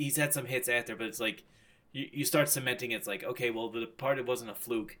 he's had some hits after, but it's like, you start cementing it's like, okay, well, The Departed wasn't a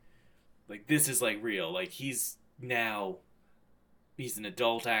fluke. Like, this is like real. Like, he's an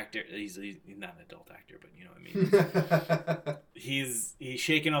adult actor. He's not an adult actor, but you know what I mean. he's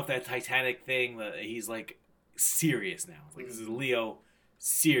shaking off that Titanic thing. That he's like serious now. Like, this is Leo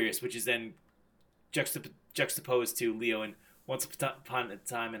serious, which is then juxtaposed to Leo in Once Upon a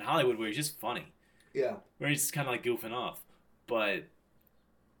Time in Hollywood, where he's just funny. Yeah, where he's just kind of like goofing off. But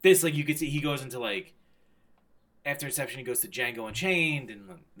this, like, you could see he goes into like, after Inception, he goes to Django Unchained, and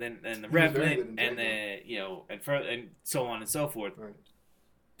then The Revenant, and then and so on and so forth. Right.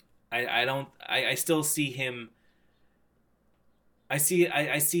 I still see him. I see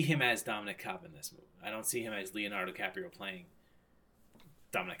him as Dominic Cobb in this movie. I don't see him as Leonardo DiCaprio playing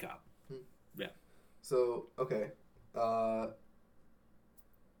Dominic Cobb. Yeah. So okay,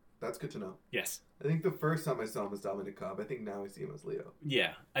 that's good to know. Yes. I think the first time I saw him as Dominic Cobb. I think now I see him as Leo.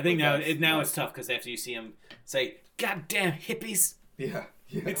 Yeah, I think now it's tough because after you see him say "goddamn hippies," yeah,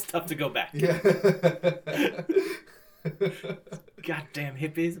 it's tough to go back. Yeah. Goddamn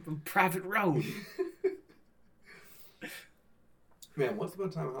hippies up on Private Road. Man, Once Upon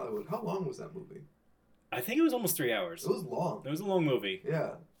a Time in Hollywood. How long was that movie? I think it was almost 3 hours. It was long. It was a long movie.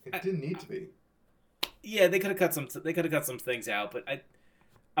 Yeah, it didn't need to be. Yeah, they could have cut some things out, but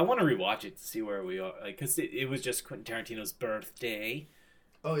I want to rewatch it to see where we are, like, because it was just Quentin Tarantino's birthday.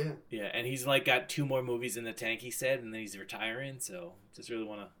 Oh yeah. Yeah, and he's like got 2 more movies in the tank, he said, and then he's retiring. So just really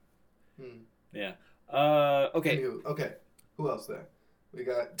want to. Yeah. Okay. Anywho, okay. Who else there? We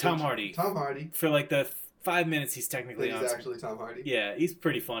got Tom Hardy. Tom Hardy. For like the 5 minutes, he's technically on. He's actually Tom Hardy. Yeah, he's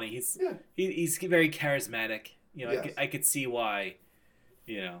pretty funny. He's very charismatic. You know, Yes. I could see why,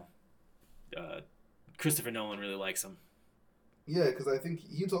 you know, Christopher Nolan really likes him. Yeah, because I think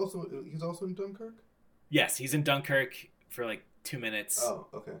he's also in Dunkirk. Yes, he's in Dunkirk for like 2 minutes. Oh,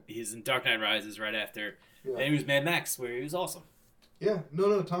 okay. He's in Dark Knight Rises right after, Yeah. and he was Mad Max, where he was awesome. Yeah,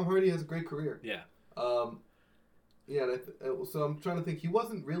 no. Tom Hardy has a great career. Yeah. Yeah. So I'm trying to think. He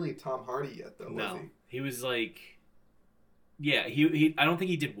wasn't really Tom Hardy yet, though, was he? He was like, yeah. He. I don't think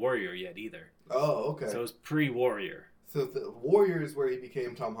he did Warrior yet either. Oh, okay. So it was pre-Warrior. So the Warrior is where he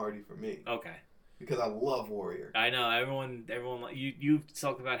became Tom Hardy for me. Okay. Because I love Warrior. I know everyone. You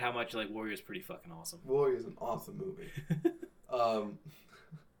talked about how much like Warrior's pretty fucking awesome. Warrior's an awesome movie.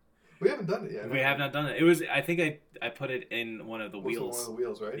 We haven't done it yet. We have not done it. It was. I think I put it in one of the wheels. One of the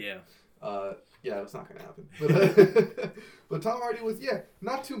wheels, right? Yeah. Yeah, it's not gonna happen. But but Tom Hardy was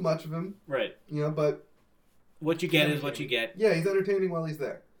not too much of him. Right. You know, but what you get is what you get. Yeah, he's entertaining while he's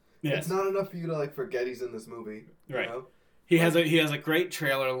there. Yes. It's not enough for you to like forget he's in this movie. Right. You know? He has a great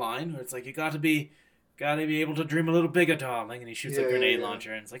trailer line where it's like you got to be able to dream a little bigger, darling, and he shoots a grenade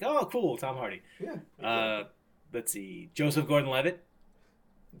launcher, and it's like, oh, cool, Tom Hardy. Yeah. Exactly. Let's see, Joseph Gordon-Levitt.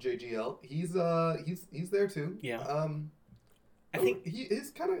 JGL. He's there too. Yeah. I think he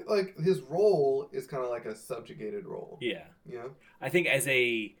is kind of like his role is kind of like a subjugated role. Yeah. You know? I think as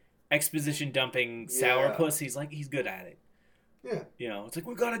a exposition dumping sourpuss, he's good at it. Yeah. You know, it's like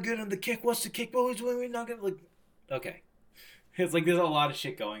we gotta get him the kick. What's the kick, boys? We're not gonna like. Okay. It's like there's a lot of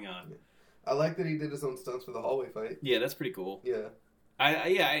shit going on. Yeah. I like that he did his own stunts for the hallway fight. Yeah, that's pretty cool. Yeah.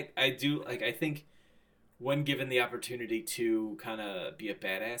 I do like. I think when given the opportunity to kind of be a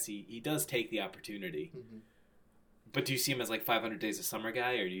badass, he does take the opportunity. Mm-hmm. But do you see him as like 500 Days of Summer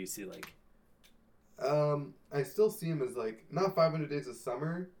guy, or do you see like? I still see him as like not 500 Days of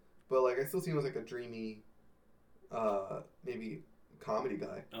Summer, but like I still see him as like a dreamy, maybe comedy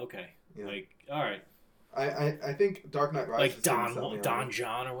guy. Okay. Yeah. Like, all right. I think Dark Knight Rises. Like Don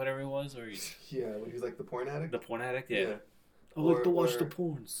John or whatever he was, or he's when he's like the porn addict. The porn addict, yeah. I Or- like to watch or- the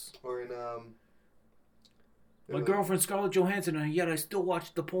porns. Or in My girlfriend Scarlett Johansson, and yet I still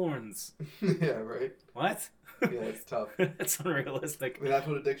watch the porns. yeah, right. What? Yeah, it's tough. That's unrealistic. I mean, that's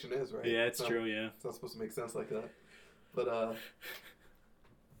what addiction is, right? Yeah, it's true. Yeah. It's not supposed to make sense like that. But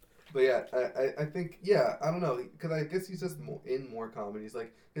yeah, I think I don't know, because I guess he's just in more comedies.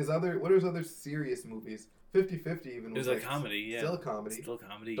 Like what are his other serious movies? 50-50 even. It was like a comedy. Yeah. Still a comedy. Still a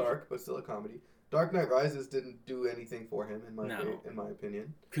comedy. Dark, but still a comedy. Dark Knight Rises didn't do anything for him in my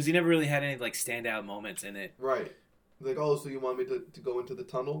opinion. Because he never really had any like standout moments in it. Right. Like, oh, so you want me to go into the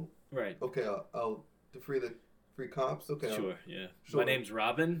tunnel? Right. Okay, I'll to free cops. Okay. Sure. Yeah. Sure. My name's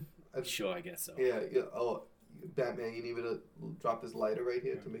Robin. Sure, I guess so. Yeah. Oh, Batman, you need me to drop this lighter right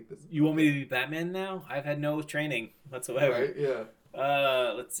here to make this. You want me to be Batman now? I've had no training whatsoever. Right. Yeah.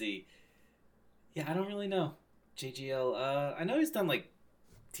 Let's see. Yeah, I don't really know. JGL. I know he's done like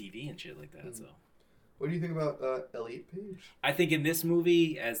TV and shit like that. Mm-hmm. So. What do you think about Elliot Page? I think in this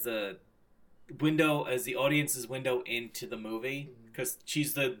movie, as the audience's window into the movie, because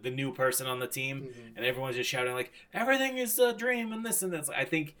she's the new person on the team, and everyone's just shouting like everything is a dream and this and that. I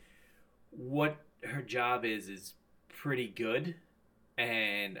think what her job is pretty good,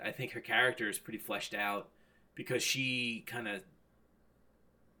 and I think her character is pretty fleshed out because she kind of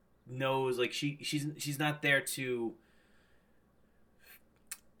knows like she's not there to.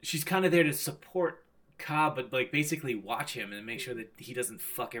 She's kind of there to support Cobb, but like basically watch him and make sure that he doesn't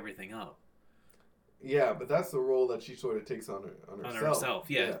fuck everything up. Yeah, but that's the role that she sort of takes on herself.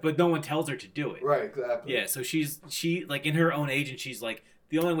 Yeah. But no one tells her to do it. Right, exactly. Yeah, so she like in her own age, and she's like,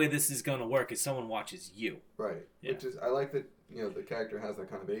 the only way this is going to work is someone watches you. Right. Yeah. Which is, I like that, the character has that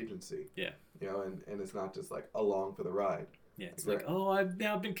kind of agency. Yeah. And it's not just like along for the ride. Yeah, it's like, oh, I've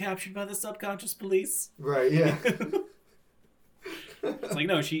now been captured by the subconscious police. Right, yeah. It's like,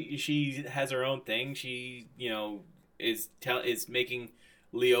 no, she has her own thing. She, is making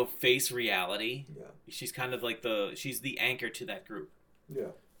Leo face reality. Yeah. She's kind of like she's the anchor to that group. Yeah.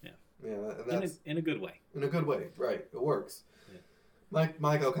 Yeah. Yeah, and that's in a good way. In a good way, right? It works. Yeah.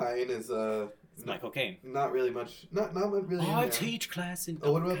 Michael Caine is Michael Caine. Not really much. Not really. I teach class in.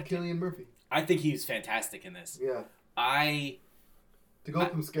 Oh, what about Cillian Murphy? I think he's fantastic in this. Yeah. To go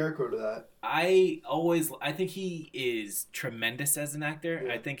from Scarecrow to that. I think he is tremendous as an actor.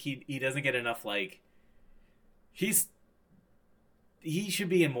 Yeah. I think he doesn't get enough he should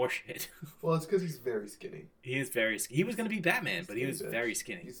be in more shit. Well, it's because he's very skinny. He is very skinny. He was going to be Batman, but he was very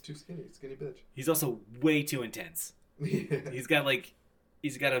skinny. He's too skinny. Skinny bitch. He's also way too intense. Yeah. He's got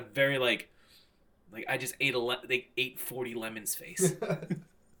a very I just ate 40 lemons face.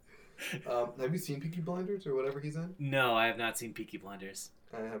 Have you seen Peaky Blinders or whatever he's in? No, I have not seen Peaky Blinders.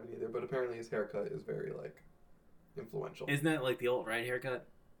 I haven't either, but apparently his haircut is very influential. Isn't that like the alt-right haircut?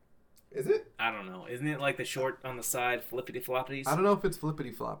 Is it? I don't know. Isn't it like the short on the side, flippity-floppities? I don't know if it's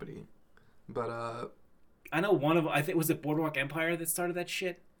flippity-floppity. But, I know I think, was it Boardwalk Empire that started that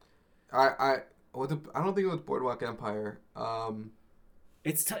shit? I don't think it was Boardwalk Empire.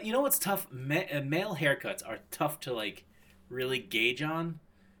 It's you know what's tough? Male haircuts are tough to like really gauge on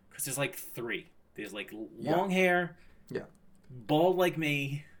because there's like three. There's like long hair, bald like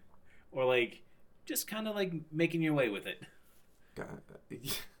me, or like just kind of like making your way with it. God.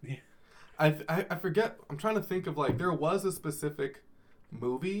 Yeah. I forget. I'm trying to think of like there was a specific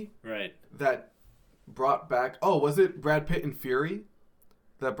movie that brought back. Oh, was it Brad Pitt and Fury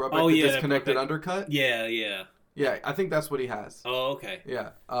that brought back the disconnected undercut? Yeah. Yeah, I think that's what he has. Oh, okay.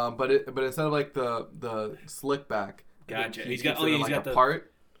 Yeah, but instead of like the slick back, gotcha. He's got the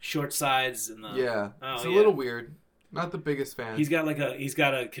part, short sides and the it's a little weird. Not the biggest fan. He's got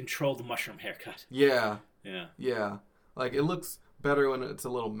a controlled mushroom haircut. Yeah. Yeah. Like it looks better when it's a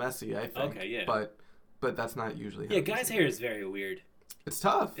little messy, I think. Okay, yeah. But that's not usually. Yeah, guys' hair is very weird. It's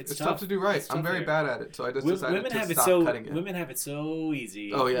tough. It's tough to do right. I'm very bad at it, so I just decided to stop cutting it. Women have it so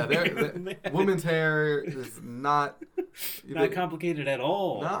easy. Oh yeah, women's hair is not complicated at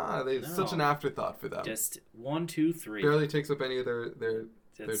all. Nah, such an afterthought for them. Just 1, 2, 3. Barely takes up any of their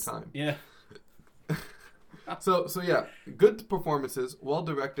time. Yeah. So yeah, good performances, well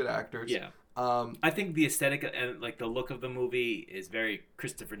directed actors. Yeah. I think the aesthetic and like the look of the movie is very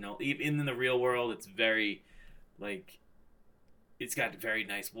Christopher Nolan. Even in the real world, it's very like. It's got very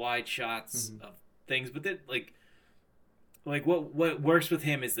nice wide shots of things, but then like what works with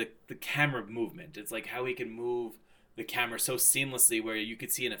him is the camera movement. It's like how he can move the camera so seamlessly, where you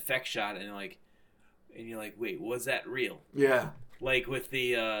could see an effect shot and you're like, wait, was that real? Yeah. Like with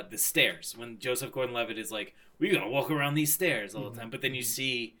the stairs, when Joseph Gordon-Levitt is like, we're gonna walk around these stairs all the time, but then you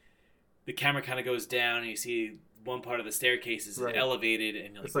see the camera kind of goes down, and you see one part of the staircase is elevated,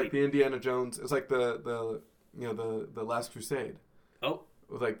 and you're it's like the Indiana Jones. It's like the Last Crusade. Oh,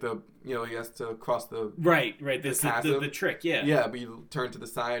 like he has to cross the the trick, yeah, but you turn to the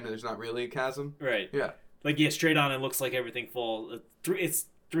side and there's not really a chasm, right? Yeah, like straight on, it looks like everything falls. It's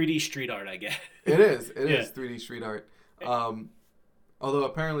 3D street art, I guess. It is 3D street art. Although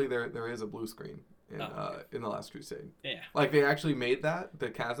apparently there is a blue screen in the Last Crusade. Yeah, like they actually made the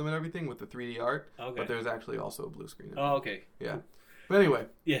chasm and everything with the 3D art. Okay, but there's actually also a blue screen. Oh, okay. Yeah, but anyway.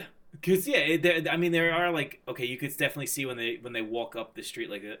 Yeah. Because there are like you could definitely see when they walk up the street,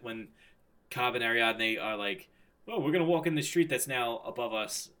 like when Cobb and Ariadne are like, oh, we're gonna walk in the street that's now above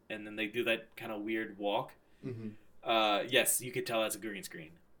us, and then they do that kind of weird walk. Mm-hmm. Yes, you could tell that's a green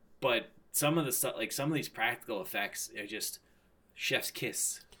screen, but some of the stuff, like some of these practical effects, are just chef's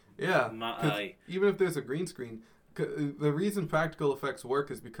kiss. Yeah, even if there's a green screen. The reason practical effects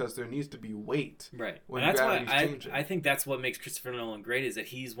work is because there needs to be weight. Right. When that's why changing. I think that's what makes Christopher Nolan great, is that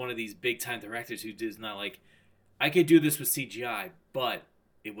he's one of these big-time directors who does not like, I could do this with CGI, but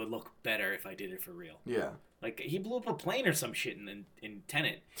it would look better if I did it for real. Yeah. Like, he blew up a plane or some shit in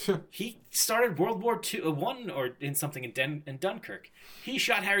Tenet. He started World War II, or in something in Dunkirk. He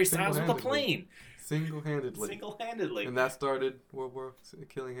shot Harry Styles with a plane. Single-handedly. And that started World War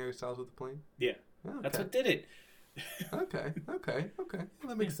killing Harry Styles with a plane? Yeah. Okay. That's what did it. Okay. Well,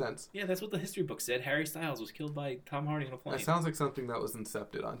 that makes sense. Yeah, that's what the history book said. Harry Styles was killed by Tom Hardy on a plane. That sounds like something that was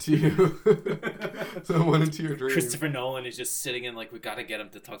incepted onto you. So it went into your dream. Christopher Nolan is just sitting in like, we got to get him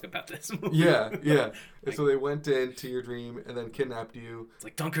to talk about this movie. Yeah. And so they went into your dream and then kidnapped you. It's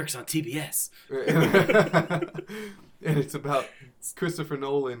like Dunkirk's on TBS. And it's about Christopher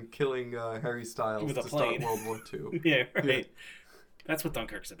Nolan killing Harry Styles with a start plane. World War II. Yeah, right. Yeah. That's what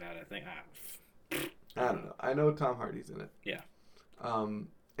Dunkirk's about, I think. I don't know. I know Tom Hardy's in it. Yeah. Anywho.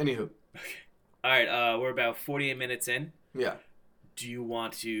 Okay. All right. We're about 48 minutes in. Yeah. Do you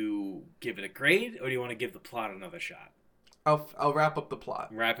want to give it a grade, or do you want to give the plot another shot? I'll wrap up the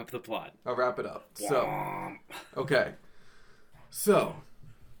plot. I'll wrap it up. So, okay. So,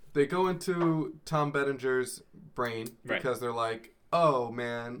 they go into Tom Bettinger's brain because they're like, oh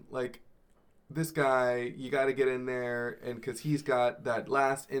man, like, this guy, you got to get in there, and because he's got that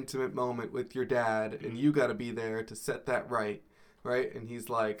last intimate moment with your dad, and you got to be there to set that right? And he's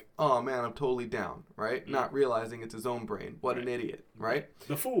like, oh man, I'm totally down, right? Mm-hmm. Not realizing it's his own brain. What an idiot, right?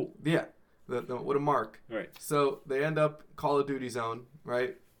 The fool. Yeah. What a mark. Right. So they end up Call of Duty zone,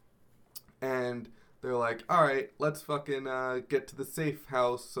 right? And they're like, all right, let's fucking get to the safe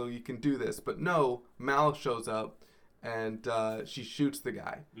house so you can do this. But no, Mal shows up. And she shoots the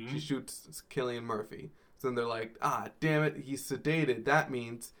guy. Mm-hmm. She shoots Cillian Murphy. So then they're like, damn it, he's sedated. That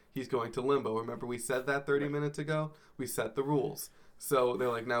means he's going to limbo. Remember we said that 30 minutes ago? We set the rules. So they're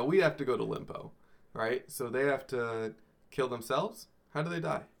like, now we have to go to limbo. right? So they have to kill themselves. How do they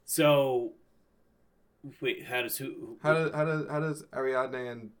die? So, wait, How does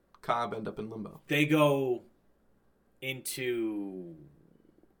Ariadne and Cobb end up in limbo? They go into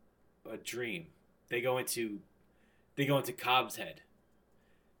a dream. They go into Cobb's head.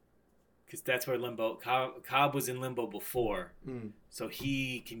 Because that's where limbo... Cobb was in limbo before, so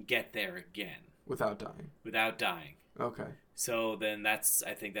he can get there again. Without dying. Okay. So then I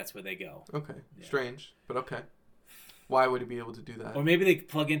think that's where they go. Okay. Yeah. Strange, but okay. Why would he be able to do that? Or maybe they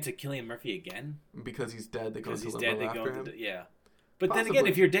plug into Cillian Murphy again? Because he's dead, they go into limbo after him? Yeah. But Possibly. then again,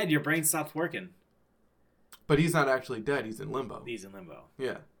 if you're dead, your brain stops working. But he's not actually dead, he's in limbo. He's in limbo.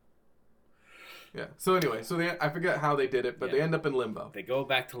 Yeah. Yeah. So anyway, I forget how they did it, but they end up in limbo. They go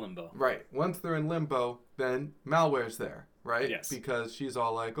back to limbo. Right. Once they're in limbo, then Malware's there, right? Yes. Because she's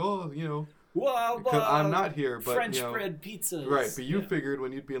all like, oh, Whoa, because I'm not here, but French bread pizzas. Right, but you figured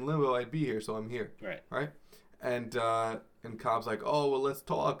when you'd be in limbo, I'd be here, so I'm here. Right. And Cobb's like, oh, well, let's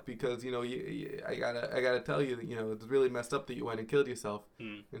talk because I gotta tell you that it's really messed up that you went and killed yourself.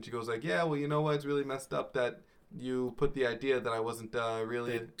 And she goes like, yeah, well, you know what? It's really messed up that you put the idea that I wasn't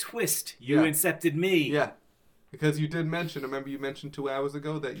really the twist. You incepted me. Yeah, because you did mention. Remember, you mentioned 2 hours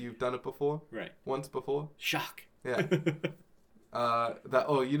ago that you've done it before. Right. Once before. Shock. Yeah.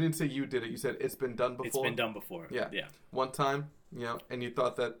 You didn't say you did it. You said it's been done before. It's been done before. Yeah. One time, and you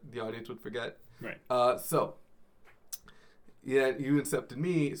thought that the audience would forget. Right. You incepted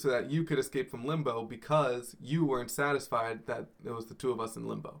me so that you could escape from limbo because you weren't satisfied that it was the two of us in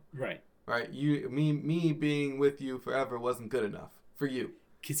limbo. Right. Right. Me being with you forever wasn't good enough for you.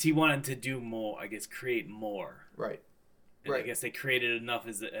 Because he wanted to do more. I guess create more. Right. And I guess they created enough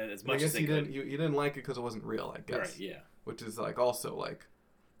as much as they could. You didn't like it because it wasn't real. I guess. Right. Yeah. Which is also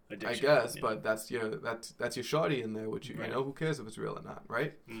addiction, I guess, but that's your shawty in there. Which who cares if it's real or not,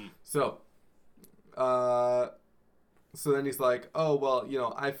 right? So then he's like, oh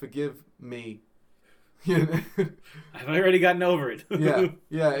well, I forgive me. I've already gotten over it.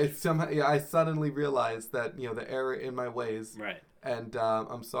 It's somehow. I suddenly realized that the error in my ways. Right. And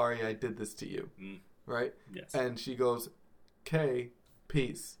I'm sorry I did this to you. Right. Yes. And she goes, "Okay,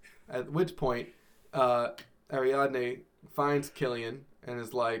 peace." At which point, Ariadne finds Cillian and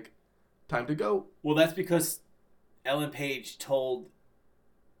is like, "Time to go." Well, that's because Ellen Page told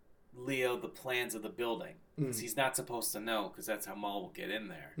Leo the plans of the building. Because he's not supposed to know, because that's how Maul will get in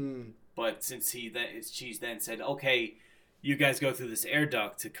there. But since she's then said, "Okay, you guys go through this air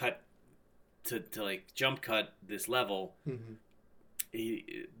duct to cut, to jump cut this level,"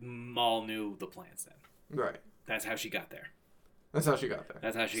 Maul knew the plans then. Right. That's how she got there. So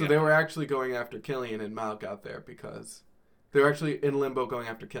they were actually going after Cillian, and Mal got there because they were actually in limbo going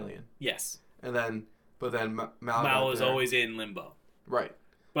after Cillian. Yes. But then Mal was always in limbo. Right.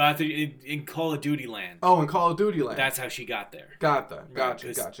 But I think in Call of Duty Land. Oh, in Call of Duty Land. That's how she got there. Gotcha.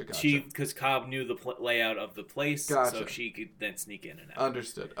 Because Cobb knew the layout of the place, so she could then sneak in and out.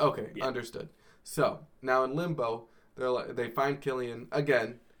 Understood. Okay, understood. So, now in Limbo, they find Cillian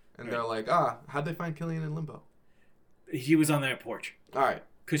again, and they're like, how'd they find Cillian in Limbo? He was on their porch. All right.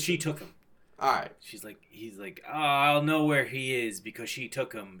 Because she took him. All right. He's like, I'll know where he is because she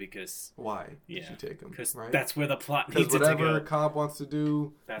took him. Because why did she take him? Because that's where the plot needs to go. Because whatever Cobb wants to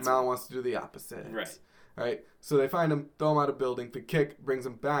do, Mal wants to do the opposite. Right. All right. So they find him, throw him out of building. The kick brings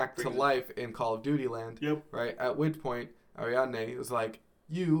him back to life in Call of Duty Land. Yep. Right. At which point, Ariadne was like,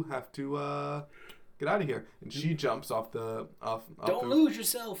 "You have to get out of here," and she jumps off the Don't lose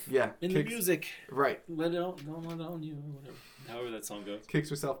yourself. Yeah. In the music. Right. Don't let on you. Whatever. However that song goes.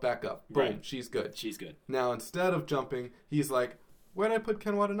 Kicks herself back up. Boom. Right. She's good. Now, instead of jumping, he's like, where did I put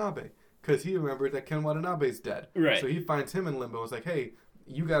Ken Watanabe? Because he remembered that Ken Watanabe's dead. Right. So he finds him in limbo and is like, hey,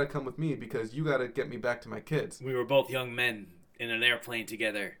 you got to come with me because you got to get me back to my kids. We were both young men in an airplane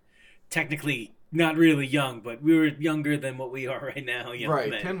together. Technically, not really young, but we were younger than what we are right now.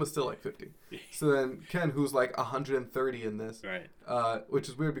 Right. Men. Ken was still 50. So then Ken, who's 130 in this. Right. Which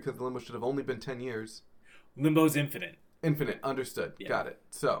is weird because the limbo should have only been 10 years. Limbo's infinite. Infinite, understood. Yeah. Got it.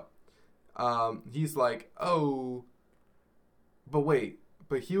 So, he's like, oh, but wait,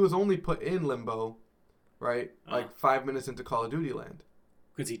 but he was only put in limbo, right? 5 minutes into Call of Duty Land.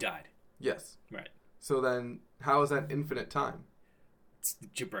 Because he died. Yes. Right. So then, how is that infinite time? It's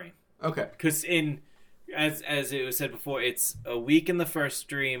your brain. Okay. Because as it was said before, it's a week in the first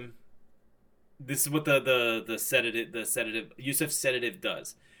dream. This is what the sedative Yusuf sedative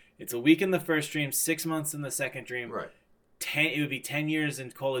does. It's a week in the first dream, 6 months in the second dream. Right. It would be 10 years in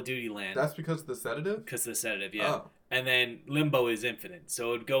Call of Duty Land. That's because of the sedative? Because of the sedative, yeah. Oh. And then Limbo is infinite. So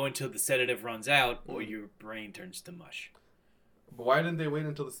it would go until the sedative runs out or your brain turns to mush. But why didn't they wait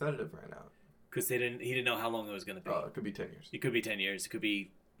until the sedative ran out? Because he didn't know how long it was going to be. It could be 10 years. It could be 10 years. It could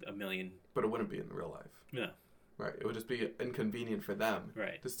be a million. But it wouldn't be in real life. No. Right. It would just be inconvenient for them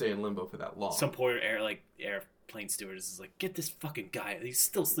right. to stay in limbo for that long. Some poor airplane stewardess is like, get this fucking guy. He's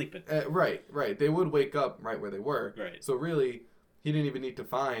still sleeping. Right. They would wake up right where they were. Right. So really, he didn't even need to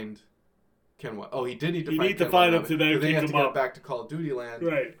find Ken. Oh, he did need to find. Ken. Need to find him to then they had to get up. back to Call of Duty Land.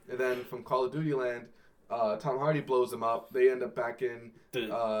 Right. And then from Call of Duty Land, Tom Hardy blows him up. They end up back in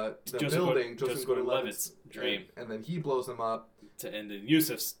the building, Joseph Gordon-Levitt's dream, and then he blows him up to end in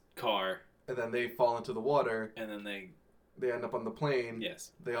Yusuf's car. And then they fall into the water. And then they end up on the plane.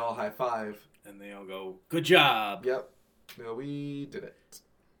 Yes. They all high five. And they all go, "Good job." Yep. No, we did it.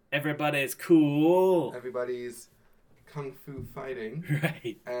 Everybody's cool. Everybody's kung fu fighting.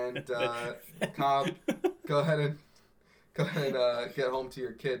 Right. And Cobb, go ahead and get home to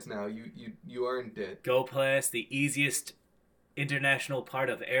your kids now. You earned it. Go past the easiest international part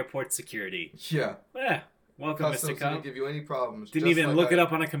of airport security. Yeah. Yeah. Welcome, Customs Mr. Cobb. didn't give you any problems. Didn't even look it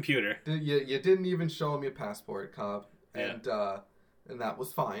up on a computer. You didn't even show him your passport, Cobb. And that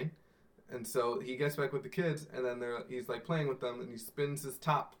was fine. And so he gets back with the kids, and then he's like playing with them, and he spins his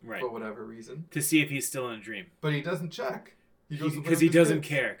top for whatever reason to see if he's still in a dream. But he doesn't check because he doesn't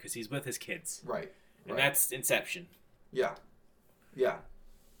care because he's with his kids. Right. And that's Inception. Yeah.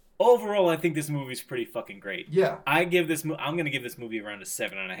 Overall, I think this movie's pretty fucking great. Yeah. I'm gonna give this movie around a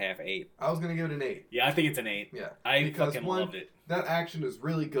 7.5, 8. I was gonna give it an 8. Yeah, I think it's an 8. Yeah. Because fucking loved it. That action is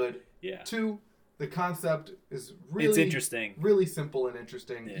really good. Yeah. 2, the concept is really it's interesting. Really simple and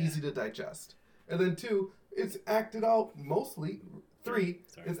interesting, easy to digest. And then 2, it's acted out mostly. 3,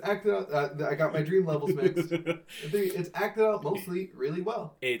 it's acted out. I got my dream levels mixed. 3, it's acted out mostly really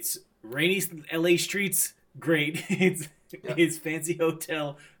well. It's rainy LA streets, great. It's fancy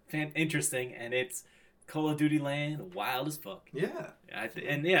hotel, interesting, and it's Call of Duty Land, wild as fuck. Yeah. I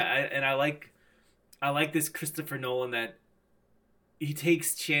like this Christopher Nolan that he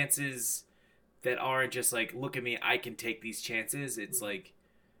takes chances that aren't just like, look at me, I can take these chances. It's like,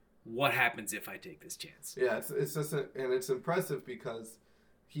 what happens if I take this chance? Yeah, it's just and it's impressive because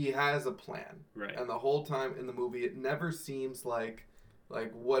he has a plan. Right. And the whole time in the movie, it never seems like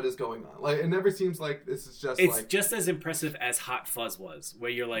what is going on. Like, it never seems like this is just it's just as impressive as Hot Fuzz was, where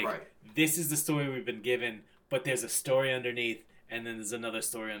you're like, this is the story we've been given, but there's a story underneath, and then there's another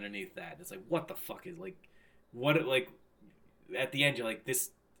story underneath that. It's like, what the fuck is at the end you're like, this,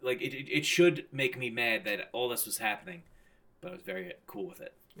 like, it should make me mad that all this was happening, but I was very cool with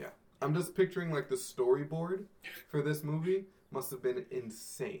it. Yeah. I'm just picturing like the storyboard for this movie must have been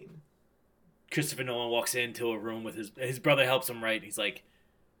insane. Christopher Nolan walks into a room with his brother helps him write. He's like,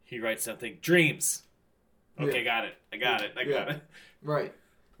 he writes something, dreams. Okay, got it. I got it. Right.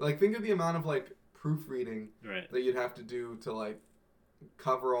 Like, think of the amount of like proofreading that you'd have to do to like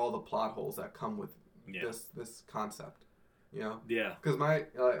cover all the plot holes that come with this concept. You know? Yeah. Because I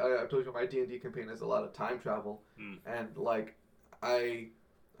told you my D&D campaign has a lot of time travel, and like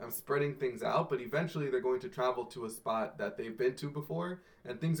I'm spreading things out, but eventually they're going to travel to a spot that they've been to before,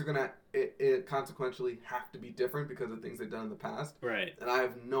 and things are gonna it consequentially have to be different because of things they've done in the past. Right. And I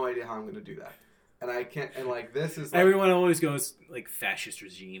have no idea how I'm gonna do that. And I can't. And like this is like, everyone always goes like fascist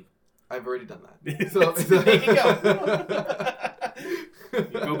regime. I've already done that. So there you go. You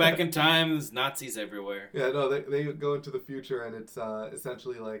go back in time. There's Nazis everywhere. Yeah, no, they go into the future, and it's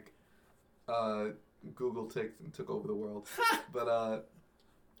essentially like Google took over the world, but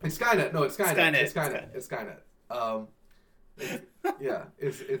it's Skynet. No, it's Skynet. It's Skynet.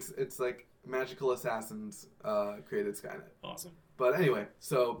 It's like magical assassins created Skynet. Awesome. But anyway,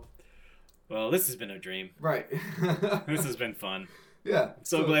 so. Well, this has been a dream. Right. This has been fun. Yeah. I'm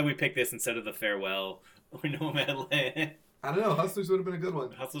so glad we picked this instead of The Farewell or Nomadland. I don't know. Hustlers would have been a good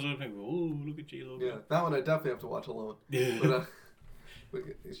one. Hustlers would have been, ooh, look at J-Lo. Yeah, that one I definitely have to watch alone. Yeah. But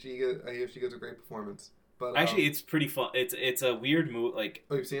I hear she gives a great performance. But actually, it's pretty fun. It's a weird movie. Like,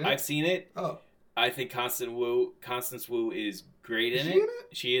 oh, you've seen it? I've seen it. Oh. I think Constance Wu is great in it. Is she in it?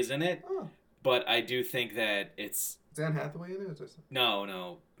 She is in it. Oh. But I do think that it's... Is Anne Hathaway in it? Or no.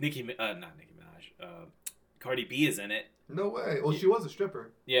 Not Nicki Minaj. Cardi B is in it. No way. Well, she was a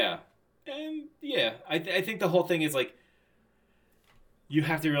stripper. Yeah. And, yeah. I think the whole thing is, like, you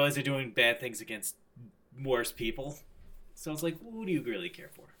have to realize they're doing bad things against worse people. So it's like, who do you really care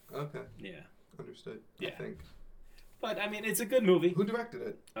for? Okay. Yeah. Understood. Yeah. I think. But, I mean, it's a good movie. Who directed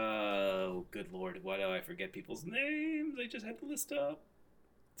it? Oh, good lord. Why do I forget people's names? I just had to list up.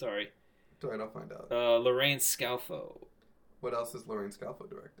 Sorry. All right, I'll find out. Lorraine Scalfo. What else has Lorraine Scalfo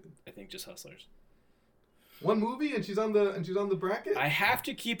directed? I think just Hustlers. One movie and she's on the bracket? I have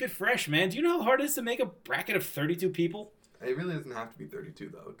to keep it fresh, man. Do you know how hard it is to make a bracket of 32 people? It really doesn't have to be 32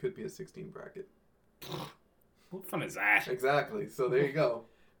 though. It could be a 16 bracket. What fun is that? Exactly. So there you go.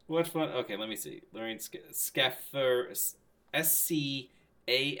 What fun? Okay, let me see. Lorraine Scaffari. Scafari.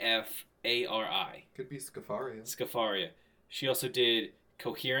 Could be Scafaria. Scafaria. She also did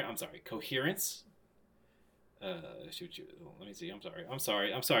Coherence. Let me see. I'm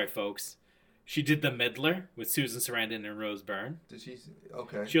sorry, folks. She did The Meddler with Susan Sarandon and Rose Byrne. Did she?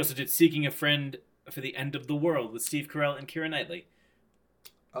 Okay. She also did Seeking a Friend for the End of the World with Steve Carell and Keira Knightley.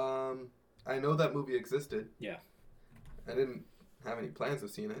 I know that movie existed. Yeah. I didn't have any plans of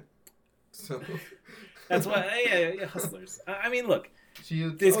seeing it. So that's why. Yeah, Hustlers. I mean, look.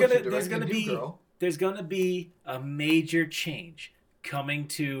 There's gonna be a major change coming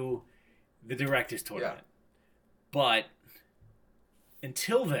to the directors tournament. Yeah. But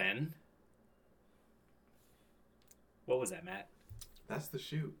until then, what was that, Matt? That's the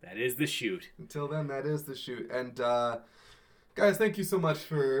shoot. That is the shoot. Until then, that is the shoot. And guys, thank you so much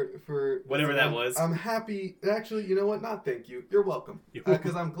for whatever that was. I'm happy. Actually, you know what? Not thank you. You're welcome.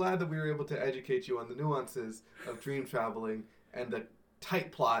 Because I'm glad that we were able to educate you on the nuances of dream traveling and the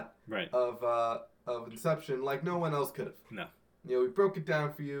tight plot of Inception, like no one else could have. No. You know, we broke it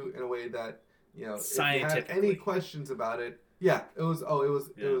down for you in a way that, you know, if you had any questions about it, it was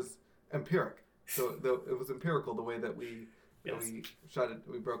empiric. So it was empirical the way that we we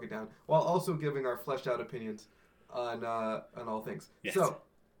broke it down, while also giving our fleshed out opinions on all things. Yes. So,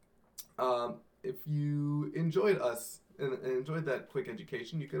 if you enjoyed us and enjoyed that quick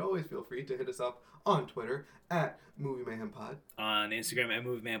education, you could always feel free to hit us up on Twitter at Movie Mayhem Pod. On Instagram at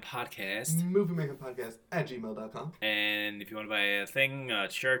Movie Mayhem Podcast. Movie Mayhem Podcast at gmail.com. And if you want to buy a thing, a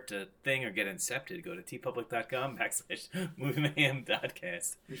shirt, a thing, or get incepted, go to tpublic.com/Movie Mayhem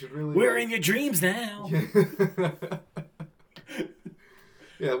Podcast. You should really. We're in your dreams now.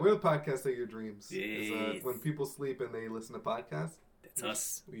 Yeah, we're the podcast of your dreams. Yes. When people sleep and they listen to podcasts, that's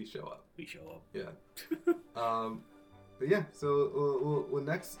us. We show up. Yeah. But yeah, so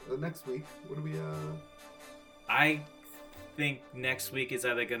next week, what do we? I think next week is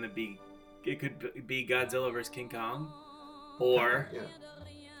either going to be, it could be Godzilla vs. King Kong, or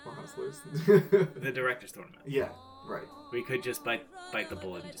or Hustlers, the directors tournament. Yeah, right. We could just bite the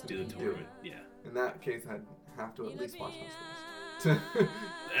bullet and just do the tournament. Yeah. In that case, I'd have to at least watch Hustlers.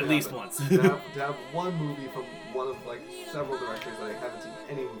 At least once. to have one movie from one of like several directors that I haven't seen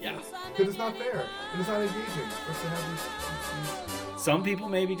any movie. Yeah. Because it's not fair and it's not engaging. Some people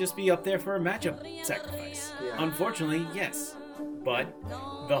maybe just be up there for a matchup sacrifice. Yeah. Unfortunately, yes. But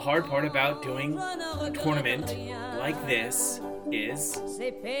the hard part about doing a tournament like this is